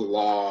whole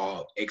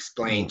law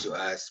explained r-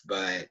 to us,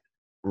 but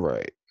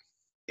right,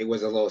 it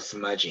was a little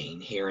smudging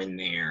here and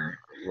there.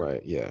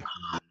 right, yeah,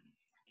 Um,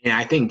 and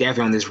I think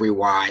definitely on this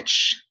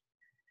rewatch,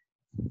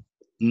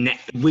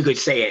 we could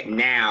say it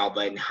now,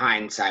 but in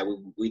hindsight,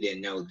 we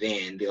didn't know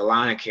then. The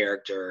Alana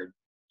character oh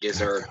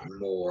deserved god,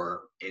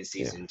 more in yeah,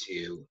 season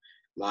two.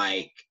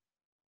 Like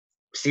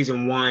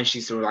season one,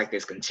 she's sort of like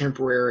this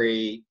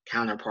contemporary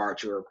counterpart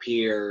to her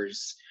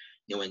peers,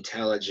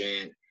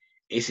 intelligent.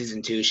 In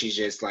season two, she's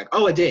just like,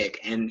 oh, a dick,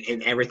 and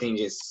everything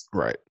just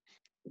right,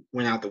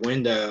 went out the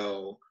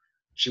window.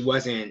 She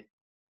wasn't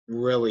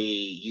really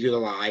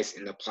utilized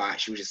in the plot.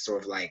 She was just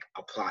sort of like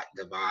a plot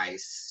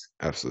device,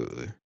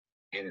 absolutely,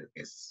 and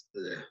it's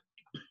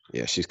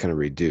yeah. She's kind of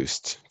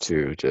reduced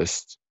to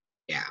just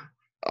yeah.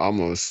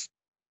 almost,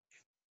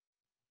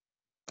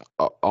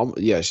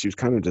 yeah. She was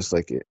kind of just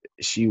like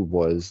she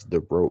was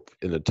the rope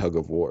in a tug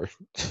of war.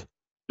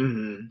 Hmm.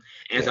 And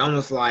it's Yeah,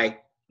 almost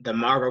like the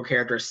Margot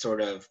character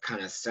sort of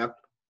kind of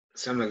sucked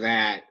some of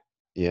that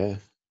yeah,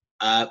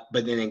 up,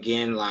 but then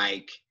again,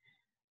 like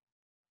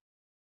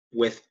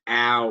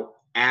without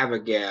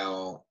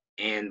Abigail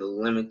and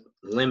the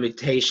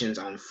limitations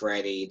on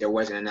Freddie, there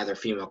wasn't another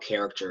female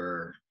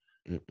character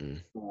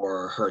mm-mm.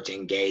 for her to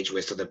engage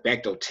with. So the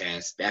Bechdel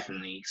test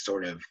definitely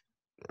sort of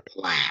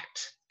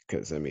lacked.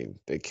 Because I mean,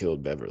 they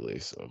killed Beverly,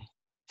 so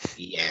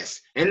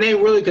Yes, and they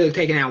really could have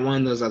taken out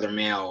one of those other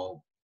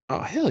male oh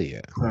hell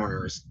yeah,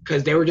 corners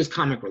because they were just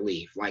comic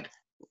relief. Like,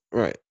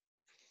 right.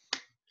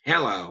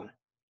 hello,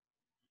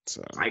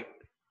 So like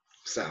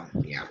so.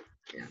 Yeah,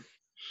 yeah.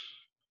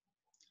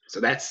 So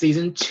that's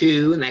season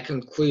two, and that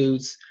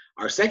concludes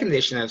our second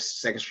edition of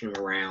Second Stream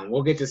Around.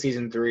 We'll get to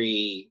season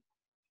three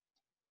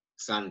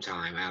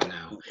sometime. I don't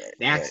know. right.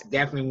 That's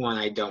definitely one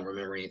I don't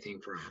remember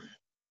anything from.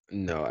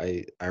 No,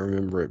 I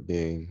remember it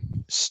being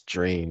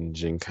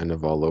strange and kind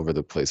of all over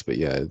the place, but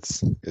yeah,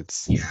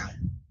 it's Yeah.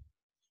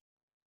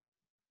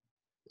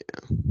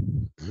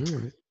 all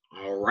right.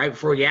 All right.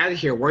 Before we get out of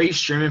here, where are you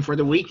streaming for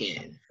the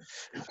weekend?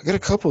 I got a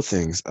couple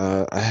things.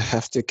 I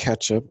have to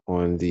catch up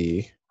on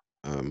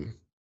um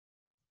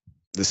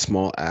the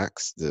small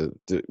acts, the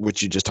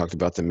which you just talked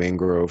about, the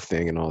mangrove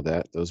thing and all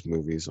that, those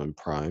movies on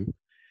Prime.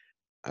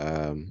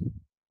 Um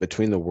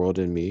Between the World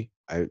and Me.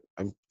 I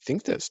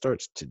think that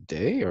starts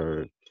today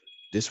or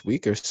this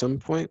week or some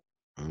point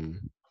on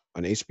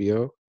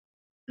HBO.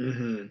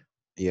 Mm-hmm.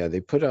 Yeah, they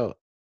put out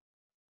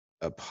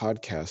a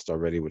podcast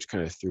already, which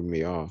kind of threw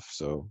me off.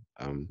 So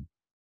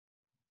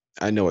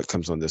I know it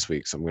comes on this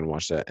week, so I'm gonna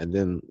watch that. And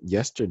then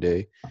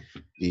yesterday,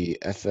 the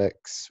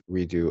FX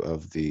redo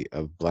of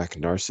Black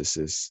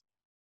Narcissus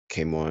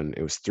came on.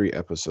 It was 3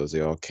 episodes.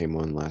 They all came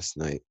on last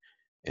night,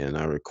 and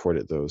I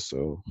recorded those.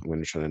 So I'm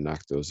gonna try to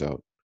knock those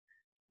out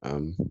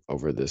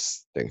over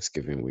this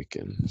Thanksgiving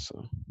weekend.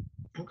 So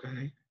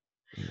Okay.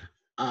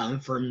 yeah.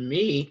 For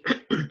me,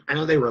 I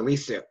know they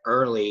released it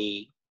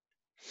early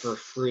for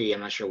free. I'm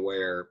not sure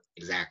where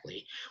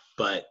exactly,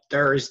 but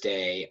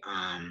Thursday,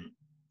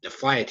 the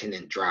flight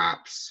attendant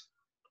drops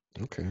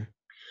Okay.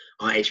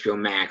 on HBO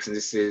Max, and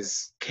this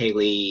is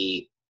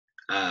Kaylee.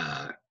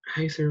 How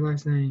do you say her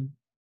last name?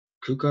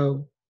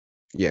 Kuko.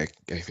 Yeah,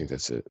 I think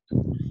that's it.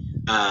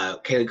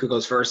 Kaylee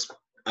Kuko's first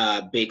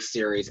big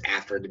series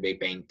after The Big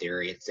Bang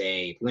Theory. It's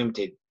a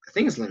limited, I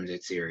think it's a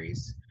limited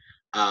series,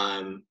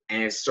 and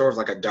it's sort of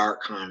like a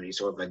dark comedy,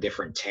 sort of a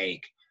different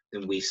take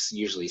than we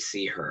usually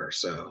see her.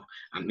 So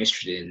I'm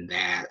interested in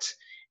that,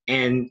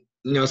 and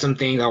some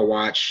things I'll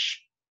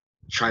watch,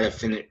 try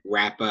to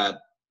wrap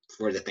up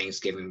for the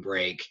Thanksgiving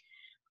break,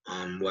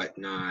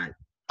 whatnot.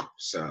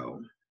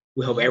 So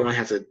we hope Mm, everyone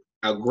has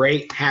a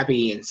great,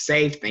 happy, and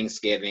safe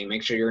Thanksgiving.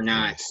 Make sure you're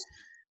not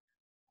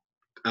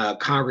yes.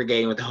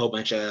 congregating with a whole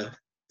bunch of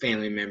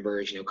family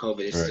members. COVID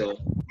is Right.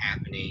 still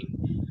happening.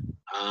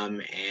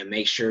 And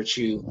make sure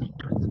to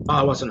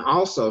follow us on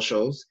all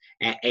socials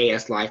at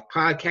AS Life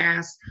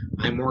Podcast.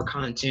 I'm more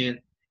content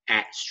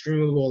at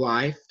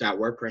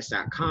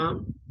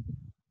streamablelife.wordpress.com.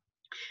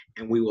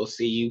 And we will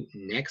see you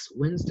next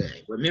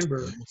Wednesday.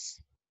 Remember,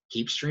 Yes.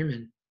 keep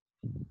streaming.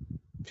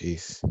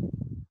 Peace.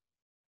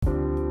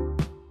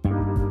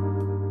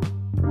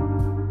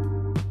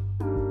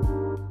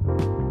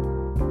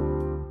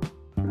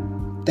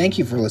 Thank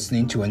you for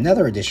listening to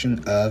another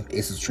edition of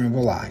It's a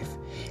Streamable Life.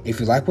 If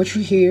you like what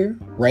you hear,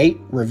 rate,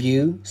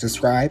 review,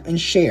 subscribe,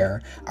 and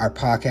share our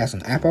podcast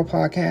on Apple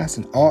Podcasts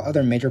and all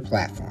other major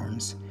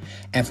platforms.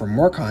 And for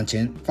more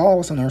content, follow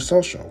us on our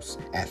socials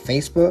at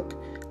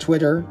Facebook,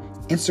 Twitter,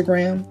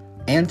 Instagram,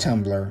 and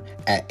Tumblr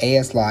at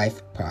AS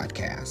Life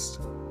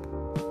Podcast.